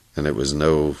 And it was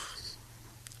no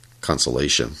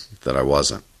consolation that I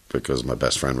wasn't, because my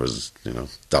best friend was,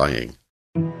 dying.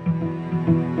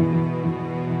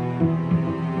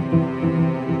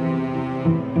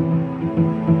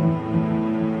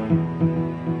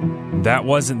 That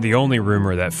wasn't the only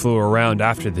rumor that flew around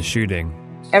after the shooting.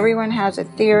 Everyone has a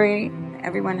theory.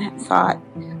 Everyone thought,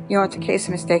 it's a case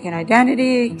of mistaken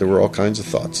identity. There were all kinds of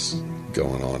thoughts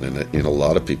going on in a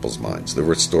lot of people's minds. There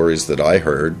were stories that I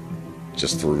heard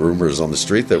just through rumors on the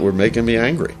street that were making me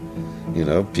angry.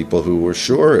 People who were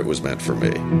sure it was meant for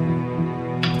me.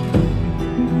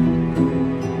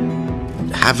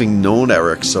 Having known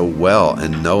Eric so well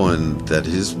and knowing that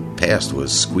his past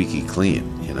was squeaky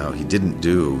clean, he didn't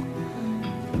do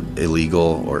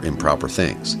illegal or improper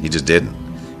things. He just didn't.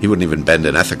 He wouldn't even bend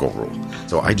an ethical rule.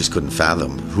 So I just couldn't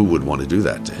fathom who would want to do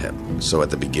that to him. So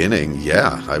at the beginning,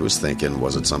 I was thinking,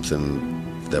 was it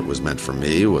something that was meant for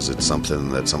me? Was it something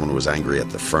that someone was angry at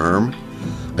the firm?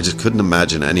 I just couldn't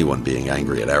imagine anyone being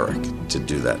angry at Eric to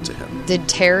do that to him. Did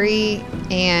Terry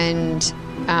and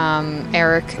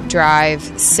Eric drive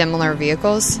similar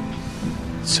vehicles?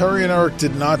 Terry and Eric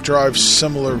did not drive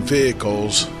similar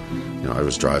vehicles. I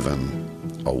was driving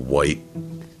a white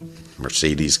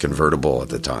Mercedes convertible at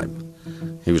the time.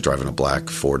 He was driving a black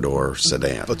four-door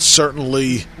sedan. But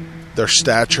certainly their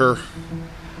stature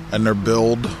and their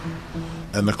build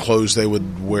and the clothes they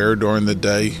would wear during the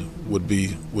day would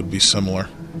be similar.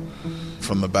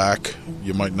 From the back,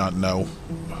 you might not know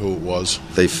who it was.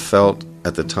 They felt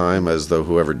at the time as though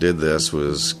whoever did this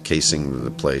was casing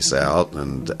the place out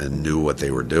and knew what they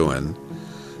were doing.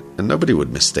 And nobody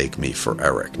would mistake me for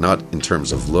Eric. Not in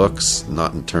terms of looks,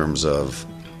 not in terms of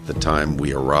the time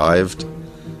we arrived,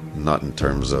 not in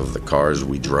terms of the cars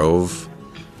we drove.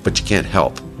 But you can't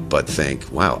help but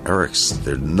think, wow,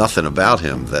 there's nothing about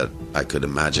him that I could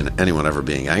imagine anyone ever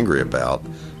being angry about.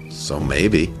 So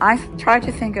maybe. I tried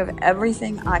to think of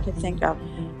everything I could think of,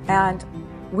 and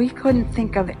we couldn't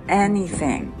think of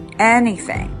anything.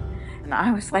 And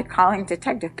I was like calling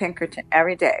Detective Pinkerton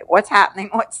every day. What's happening?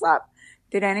 What's up?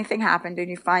 Did anything happen? Did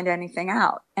you find anything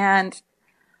out? And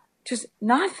just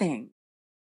nothing.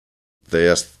 They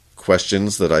asked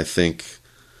questions that I think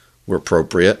were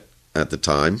appropriate at the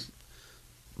time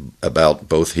about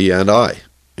both he and I,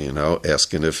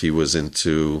 asking if he was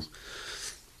into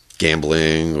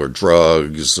gambling or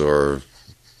drugs or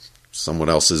someone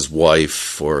else's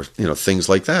wife or, things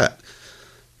like that.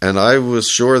 And I was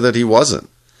sure that he wasn't.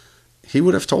 He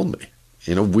would have told me.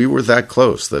 We were that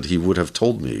close that he would have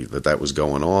told me that was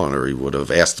going on, or he would have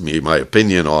asked me my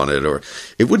opinion on it, or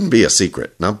it wouldn't be a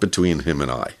secret, not between him and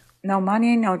I. No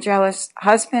money, no jealous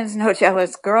husbands, no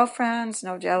jealous girlfriends,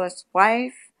 no jealous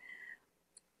wife.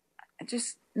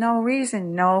 Just no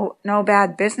reason, no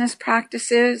bad business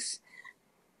practices,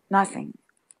 nothing.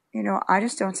 I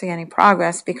just don't see any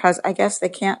progress because I guess they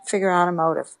can't figure out a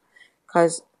motive.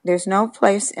 Because there's no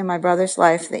place in my brother's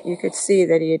life that you could see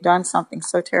that he had done something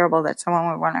so terrible that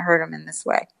someone would want to hurt him in this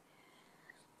way.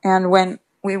 And when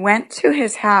we went to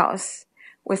his house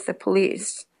with the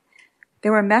police,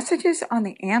 there were messages on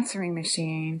the answering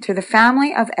machine to the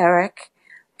family of Eric,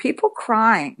 people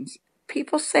crying,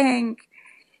 people saying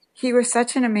he was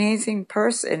such an amazing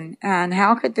person and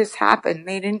how could this happen?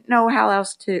 They didn't know how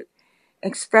else to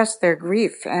express their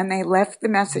grief, and they left the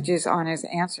messages on his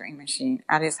answering machine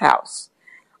at his house.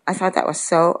 I thought that was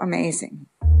so amazing.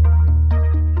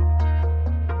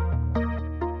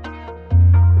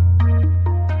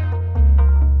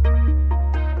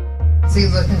 So you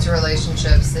looked into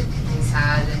relationships that he's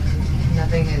had and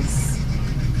nothing is...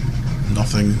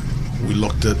 Nothing. We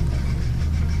looked at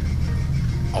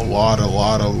a lot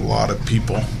of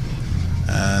people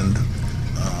and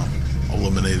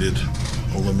eliminated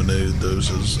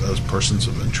those as persons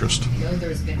of interest. I know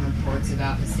there's been reports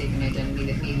about mistaken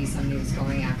identity, that maybe somebody was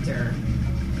going after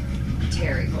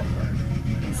Terry Goldberg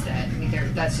instead. I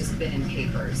mean, that's just been in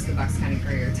papers. The Bucks County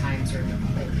Courier-Times wrote a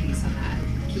whole piece on that.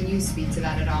 Can you speak to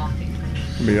that at all?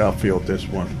 I'll field this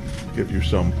one. Give you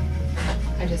some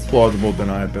plausible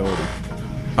deniability.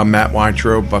 I'm Matt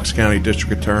Weintraub, Bucks County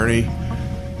District Attorney.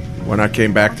 When I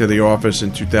came back to the office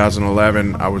in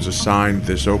 2011, I was assigned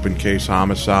this open case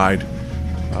homicide.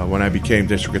 When I became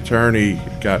district attorney,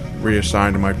 got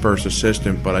reassigned to my first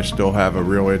assistant, but I still have a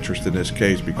real interest in this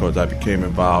case because I became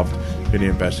involved in the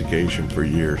investigation for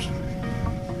years.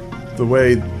 The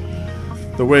way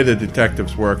the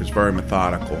detectives work is very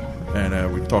methodical,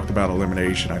 and we've talked about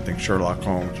elimination. I think Sherlock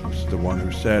Holmes was the one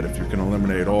who said if you can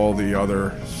eliminate all the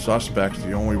other suspects,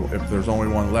 if there's only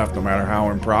one left, no matter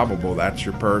how improbable, that's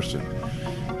your person.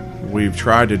 We've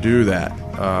tried to do that,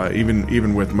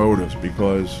 even with motives,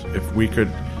 because if we could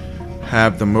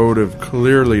have the motive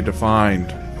clearly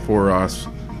defined for us,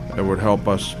 it would help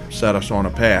us set us on a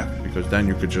path, because then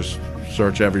you could just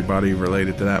search everybody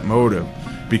related to that motive.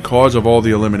 Because of all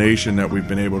the elimination that we've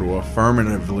been able to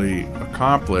affirmatively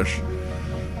accomplish,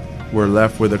 we're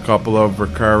left with a couple of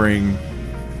recurring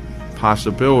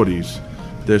possibilities.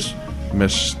 This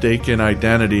mistaken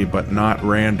identity, but not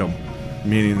random,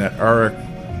 meaning that Eric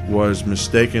was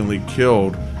mistakenly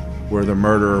killed where the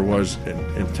murderer was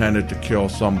intended to kill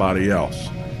somebody else.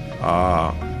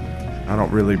 I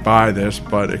don't really buy this,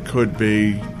 but it could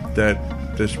be that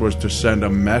this was to send a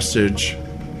message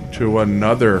to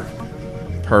another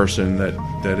person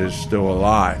that is still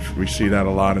alive. We see that a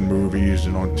lot in movies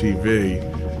and on TV.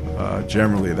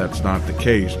 Generally, that's not the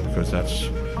case, because that's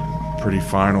a pretty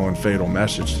final and fatal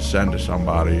message to send to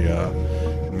somebody.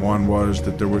 One was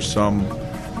that there was some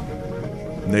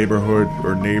neighborhood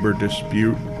or neighbor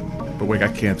dispute, but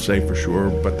I can't say for sure,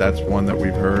 but that's one that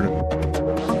we've heard.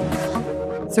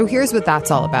 So here's what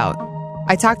that's all about.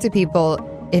 I talked to people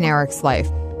in Eric's life,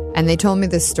 and they told me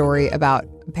this story about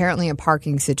apparently a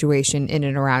parking situation in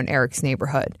and around Eric's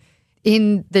neighborhood.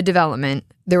 In the development,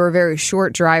 there were very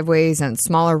short driveways and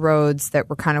smaller roads that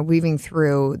were kind of weaving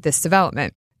through this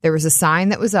development. There was a sign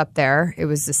that was up there. It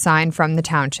was a sign from the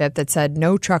township that said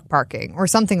no truck parking or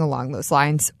something along those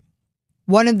lines.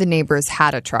 One of the neighbors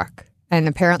had a truck and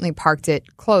apparently parked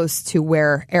it close to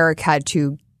where Eric had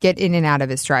to get in and out of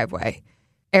his driveway.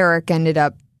 Eric ended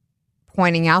up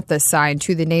pointing out this sign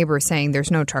to the neighbor saying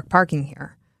there's no truck parking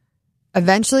here.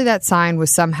 Eventually that sign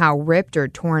was somehow ripped or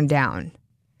torn down.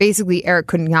 Basically, Eric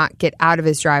could not get out of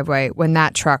his driveway when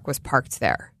that truck was parked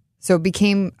there. So it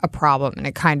became a problem and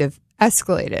it kind of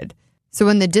escalated. So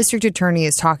when the district attorney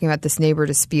is talking about this neighbor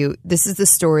dispute, this is the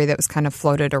story that was kind of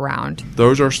floated around.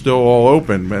 Those are still all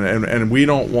open, and we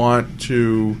don't want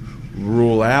to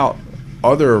rule out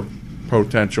other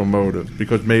potential motives,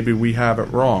 because maybe we have it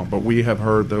wrong, but we have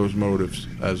heard those motives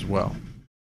as well.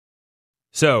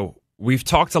 So we've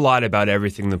talked a lot about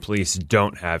everything the police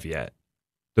don't have yet.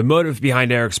 The motive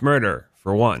behind Eric's murder,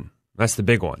 for one. That's the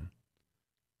big one.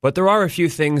 But there are a few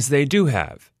things they do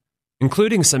have,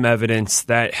 including some evidence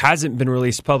that hasn't been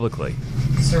released publicly.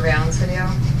 Surveillance video?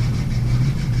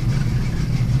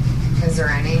 Is there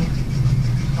any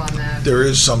on that? There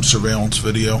is some surveillance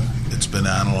video. It's been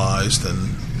analyzed and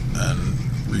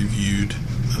reviewed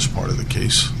as part of the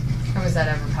case. Or was that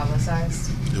ever publicized?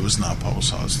 It was not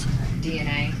publicized.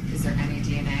 DNA? Is there any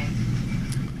DNA?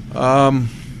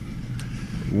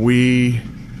 We,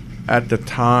 at the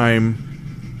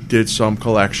time, did some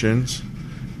collections,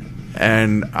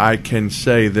 and I can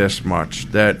say this much,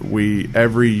 that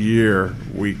every year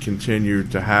we continue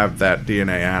to have that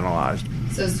DNA analyzed.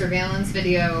 So surveillance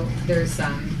video, there's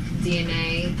some.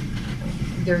 DNA,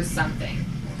 there's something.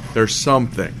 There's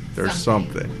something. There's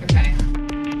something. Okay.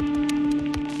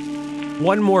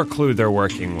 One more clue they're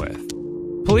working with.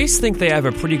 Police think they have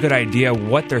a pretty good idea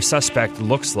what their suspect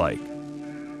looks like.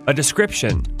 A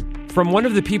description from one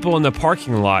of the people in the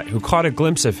parking lot who caught a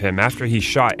glimpse of him after he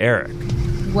shot Eric.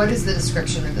 What is the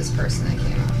description of this person that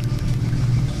came up?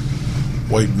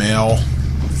 White male,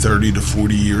 30 to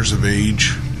 40 years of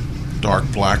age, dark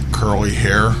black curly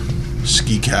hair,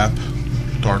 ski cap,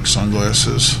 dark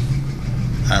sunglasses,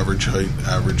 average height,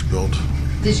 average build.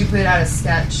 Did you put out a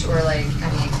sketch or like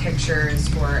any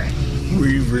pictures or any?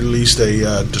 We released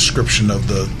a description of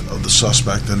the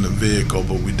suspect and the vehicle,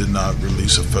 but we did not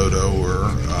release a photo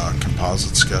or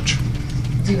composite sketch.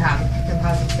 Do you have a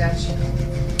composite sketch?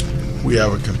 We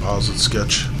have a composite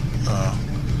sketch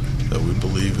that we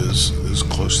believe is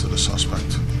close to the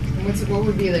suspect. What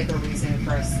would be like a reason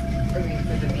for us, for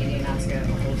the media not to get a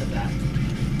hold of that?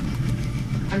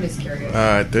 I'm just curious.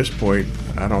 At this point,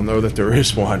 I don't know that there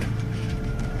is one.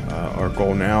 Our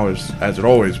goal now is, as it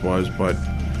always was, but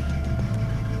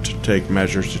to take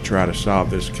measures to try to solve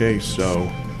this case.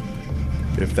 So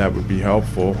if that would be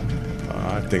helpful,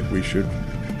 I think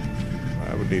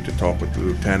I would need to talk with the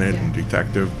lieutenant and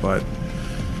detective, but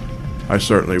I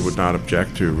certainly would not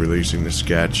object to releasing the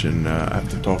sketch, and I have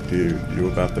to talk to you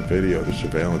about the video, the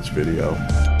surveillance video.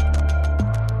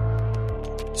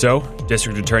 So,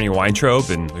 District Attorney Weintraub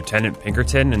and Lieutenant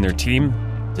Pinkerton and their team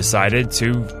decided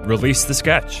to release the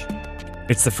sketch.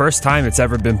 It's the first time it's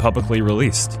ever been publicly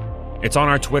released. It's on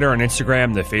our Twitter and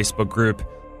Instagram, the Facebook group,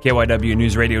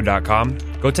 kywnewsradio.com.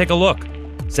 Go take a look.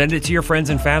 Send it to your friends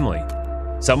and family.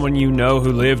 Someone you know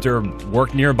who lived or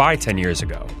worked nearby 10 years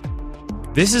ago.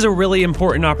 This is a really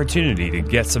important opportunity to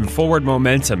get some forward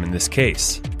momentum in this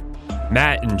case.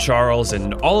 Matt and Charles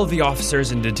and all of the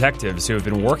officers and detectives who have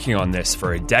been working on this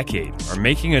for a decade are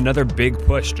making another big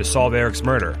push to solve Eric's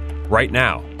murder right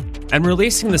now. And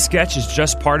releasing the sketch is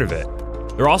just part of it.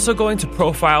 They're also going to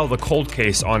profile the cold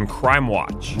case on Crime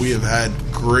Watch. We have had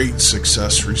great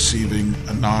success receiving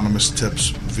anonymous tips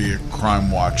via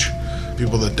Crime Watch.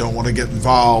 People that don't want to get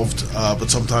involved, but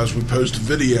sometimes we post a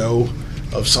video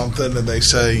of something and they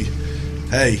say,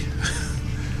 hey,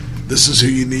 this is who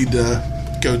you need to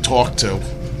go talk to.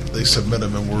 They submit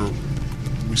them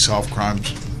and we solve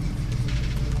crimes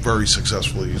very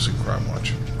successfully using Crime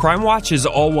Watch. Crime Watch is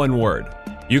all one word.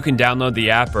 You can download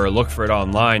the app or look for it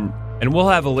online, and we'll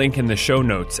have a link in the show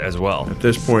notes as well. At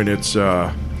this point, it's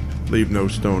leave no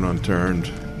stone unturned.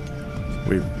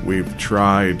 We've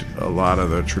tried a lot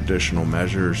of the traditional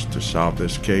measures to solve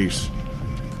this case.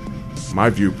 My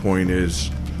viewpoint is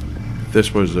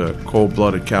this was a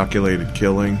cold-blooded, calculated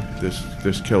killing.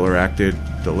 This killer acted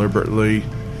deliberately,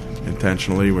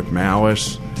 intentionally, with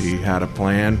malice. He had a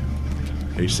plan.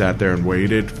 He sat there and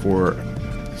waited for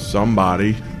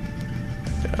somebody,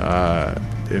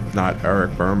 if not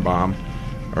Eric Birnbaum.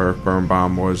 Eric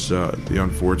Birnbaum was the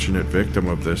unfortunate victim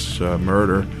of this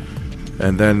murder.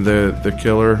 And then the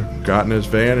killer got in his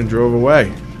van and drove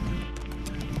away.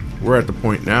 We're at the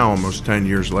point now, almost 10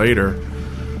 years later,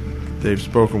 they've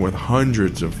spoken with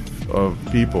hundreds of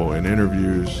people in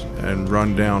interviews and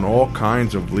run down all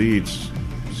kinds of leads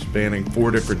spanning 4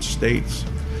 different states.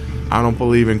 I don't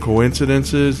believe in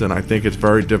coincidences, and I think it's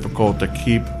very difficult to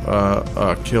keep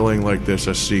a killing like this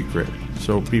a secret.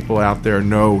 So people out there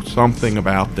know something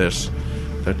about this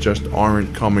that just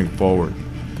aren't coming forward.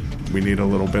 We need a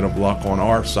little bit of luck on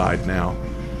our side now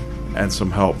and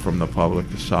some help from the public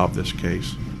to solve this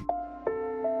case.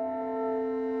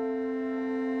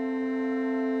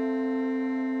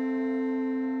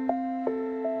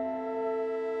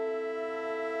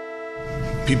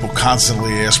 People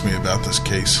constantly ask me about this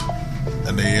case,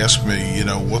 and they ask me,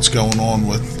 what's going on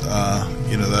with,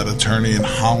 that attorney in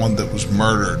Holland that was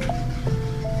murdered.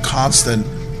 Constant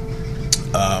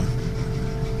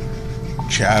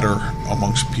chatter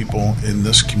amongst people in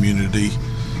this community,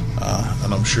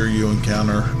 and I'm sure you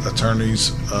encounter attorneys,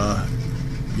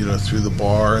 through the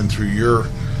bar and through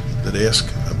that ask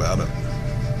about it.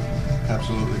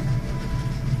 Absolutely.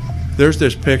 There's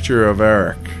this picture of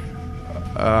Eric.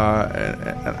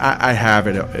 And I have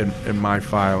it in my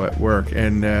file at work,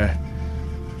 and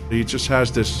he just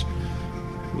has this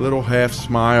little half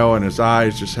smile, and his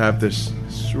eyes just have this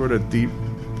sort of deep,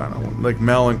 like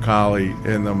melancholy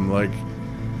in them. Like,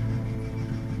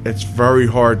 it's very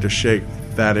hard to shake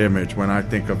that image when I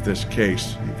think of this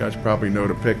case. You guys probably know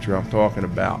the picture I'm talking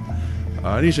about.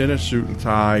 And he's in a suit and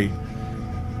tie.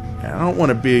 And I don't want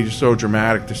to be so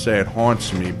dramatic to say it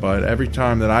haunts me, but every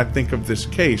time that I think of this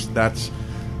case, that's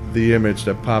the image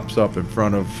that pops up in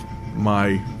front of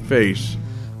my face.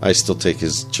 I still take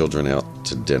his children out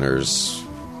to dinners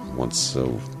once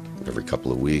every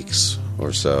couple of weeks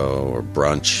or so, or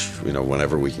brunch,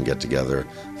 whenever we can get together.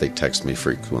 They text me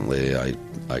frequently.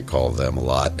 I call them a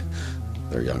lot.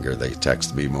 They're younger, they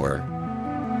text me more.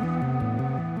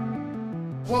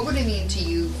 What would it mean to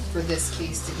you for this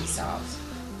case to be solved?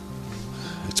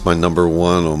 It's my number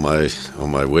one on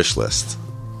my wish list.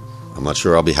 I'm not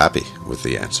sure I'll be happy with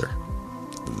the answer.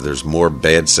 There's more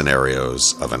bad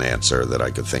scenarios of an answer that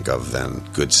I could think of than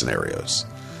good scenarios.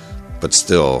 But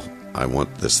still, I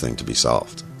want this thing to be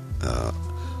solved.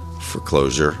 For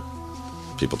closure,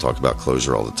 people talk about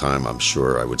closure all the time. I'm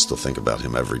sure I would still think about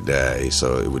him every day.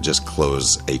 So it would just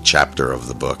close a chapter of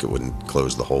the book. It wouldn't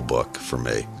close the whole book for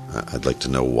me. I'd like to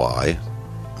know why.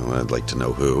 I'd like to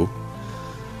know who.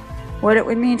 What it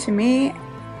would mean to me,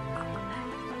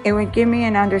 it would give me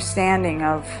an understanding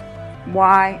of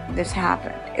why this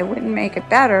happened. It wouldn't make it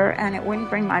better, and it wouldn't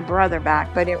bring my brother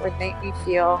back, but it would make me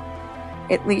feel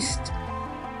at least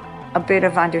a bit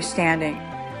of understanding.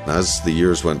 As the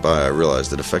years went by, I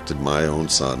realized it affected my own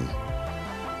son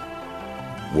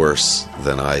worse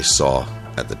than I saw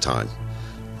at the time.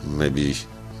 Maybe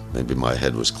my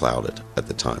head was clouded at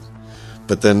the time.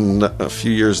 But then a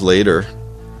few years later,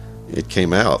 it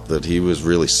came out that he was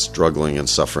really struggling and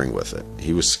suffering with it.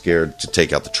 He was scared to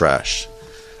take out the trash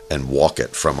and walk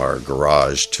it from our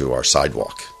garage to our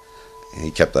sidewalk. And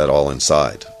he kept that all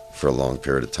inside for a long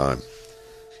period of time.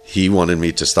 He wanted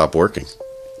me to stop working.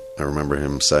 I remember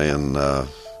him saying, why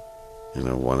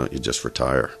don't you just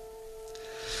retire?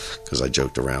 Because I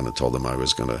joked around and told him I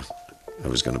was going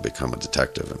to become a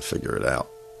detective and figure it out.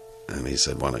 And he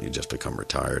said, why don't you just become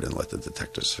retired and let the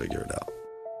detectives figure it out?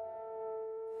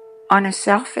 On a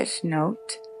selfish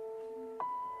note,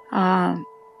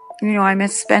 I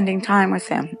miss spending time with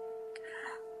him.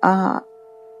 I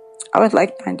would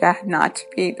like my dad not to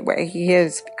be the way he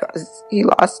is because he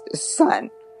lost his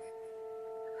son.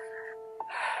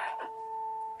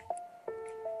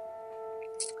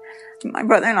 My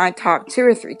brother and I talk 2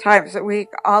 or 3 times a week,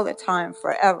 all the time,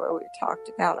 forever. We talked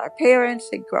about our parents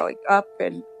and growing up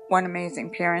and what amazing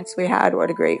parents we had,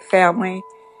 what a great family.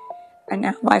 And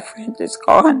now my friend is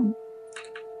gone.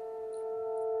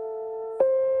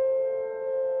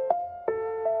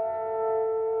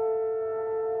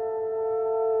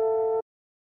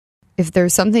 If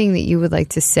there's something that you would like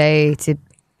to say to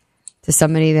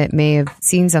somebody that may have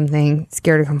seen something,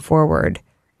 scared to come forward,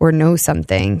 or know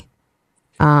something,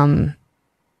 now's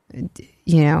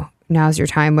your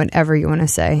time, whatever you want to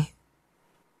say.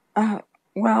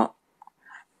 Well,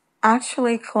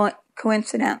 actually,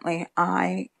 coincidentally,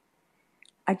 I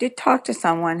did talk to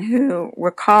someone who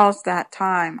recalls that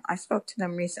time. I spoke to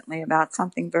them recently about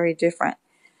something very different.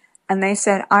 And they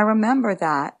said, I remember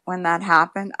that when that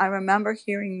happened. I remember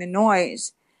hearing the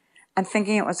noise and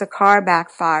thinking it was a car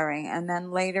backfiring. And then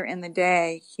later in the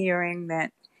day, hearing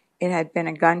that it had been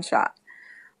a gunshot.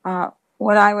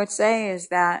 What I would say is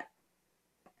that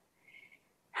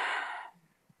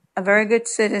a very good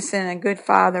citizen, a good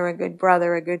father, a good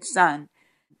brother, a good son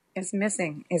is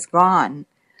missing, is gone.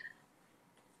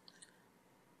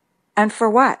 And for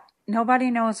what?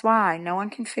 Nobody knows why. No one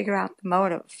can figure out the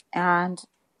motive. And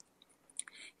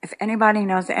if anybody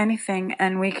knows anything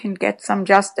and we can get some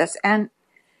justice and,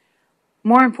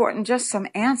 more important, just some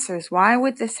answers. Why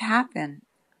would this happen?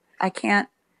 I can't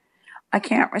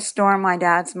restore my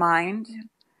dad's mind.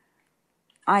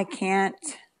 I can't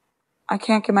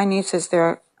get my nieces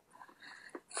their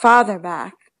father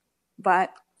back,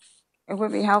 but it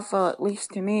would be helpful, at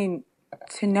least to me,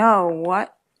 to know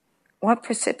what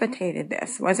precipitated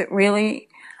this. Was it really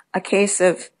a case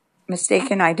of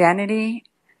mistaken identity?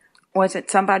 Was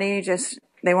it somebody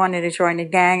they wanted to join a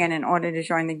gang, and in order to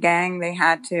join the gang, they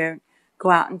had to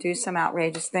go out and do some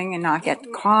outrageous thing and not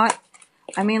get caught?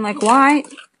 I mean, why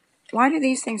do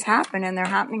these things happen? And they're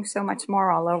happening so much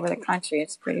more all over the country.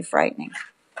 It's pretty frightening.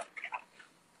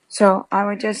 So I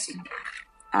would just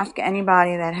ask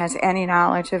anybody that has any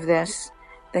knowledge of this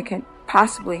that could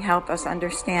possibly help us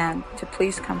understand to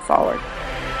please come forward.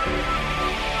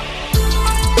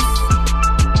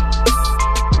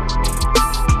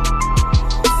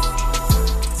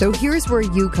 So here's where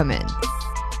you come in.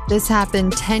 This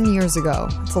happened 10 years ago.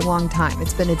 It's a long time.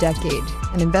 It's been a decade.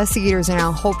 And investigators are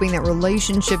now hoping that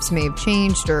relationships may have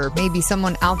changed, or maybe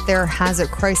someone out there has a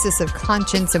crisis of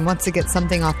conscience and wants to get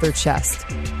something off their chest.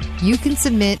 You can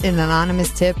submit an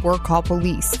anonymous tip or call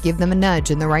police. Give them a nudge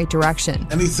in the right direction.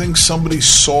 Anything somebody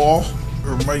saw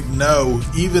or might know,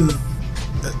 even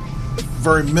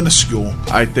very minuscule.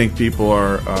 I think people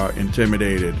are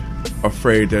intimidated,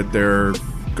 afraid that their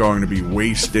going to be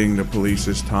wasting the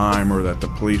police's time or that the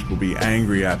police will be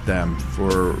angry at them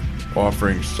for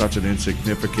offering such an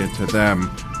insignificant to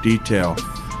them detail.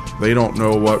 They don't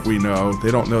know what we know.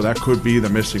 They don't know that could be the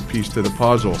missing piece to the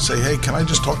puzzle. Say, hey, can I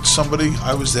just talk to somebody?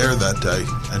 I was there that day,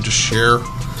 and just share,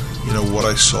 what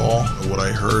I saw or what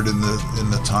I heard in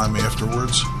the time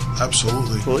afterwards.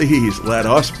 Absolutely. Please let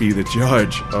us be the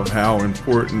judge of how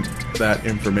important that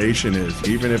information is.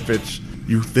 Even if it's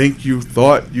you think you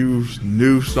thought you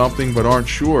knew something but aren't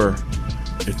sure,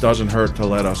 it doesn't hurt to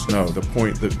let us know. The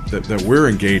point that we're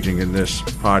engaging in this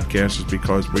podcast is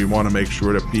because we want to make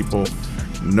sure that people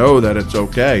know that it's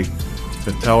okay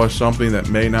to tell us something that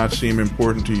may not seem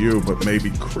important to you but may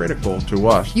be critical to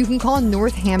us. You can call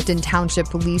Northampton Township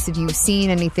Police if you've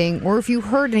seen anything or if you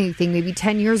heard anything maybe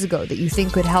 10 years ago that you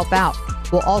think could help out.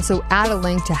 We'll also add a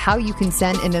link to how you can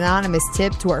send an anonymous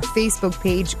tip to our Facebook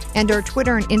page and our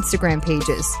Twitter and Instagram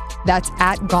pages. That's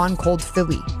at Gone Cold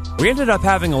Philly. We ended up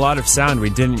having a lot of sound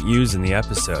we didn't use in the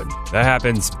episode. That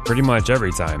happens pretty much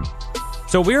every time.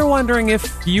 So we were wondering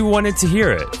if you wanted to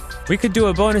hear it. We could do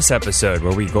a bonus episode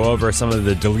where we go over some of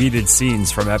the deleted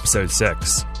scenes from episode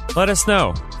 6. Let us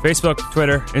know. Facebook,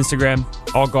 Twitter, Instagram,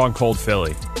 all Gone Cold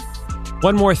Philly.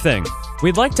 One more thing.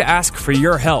 We'd like to ask for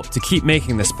your help to keep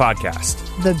making this podcast.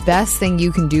 The best thing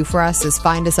you can do for us is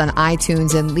find us on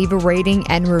iTunes and leave a rating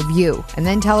and review, and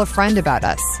then tell a friend about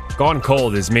us. Gone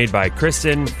Cold is made by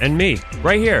Kristen and me,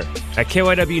 right here at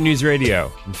KYW News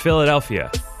Radio in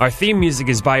Philadelphia. Our theme music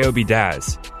is by Obi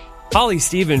Daz. Holly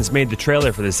Stevens made the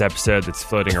trailer for this episode that's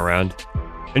floating around.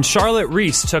 And Charlotte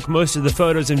Reese took most of the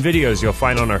photos and videos you'll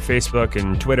find on our Facebook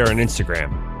and Twitter and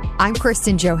Instagram. I'm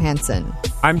Kristen Johansson.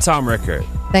 I'm Tom Rickert.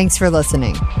 Thanks for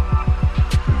listening.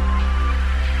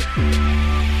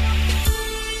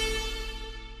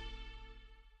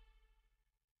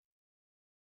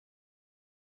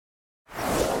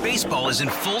 Baseball is in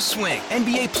full swing.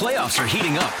 NBA playoffs are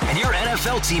heating up, and your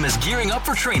NFL team is gearing up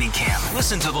for training camp.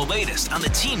 Listen to the latest on the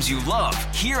teams you love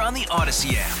here on the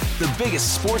Odyssey app. The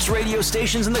biggest sports radio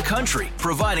stations in the country,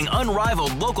 providing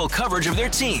unrivaled local coverage of their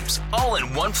teams, all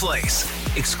in one place.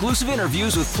 Exclusive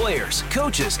interviews with players,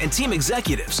 coaches, and team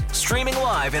executives, streaming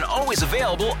live and always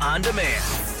available on demand.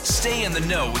 Stay in the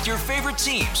know with your favorite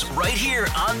teams right here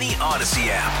on the Odyssey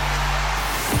app.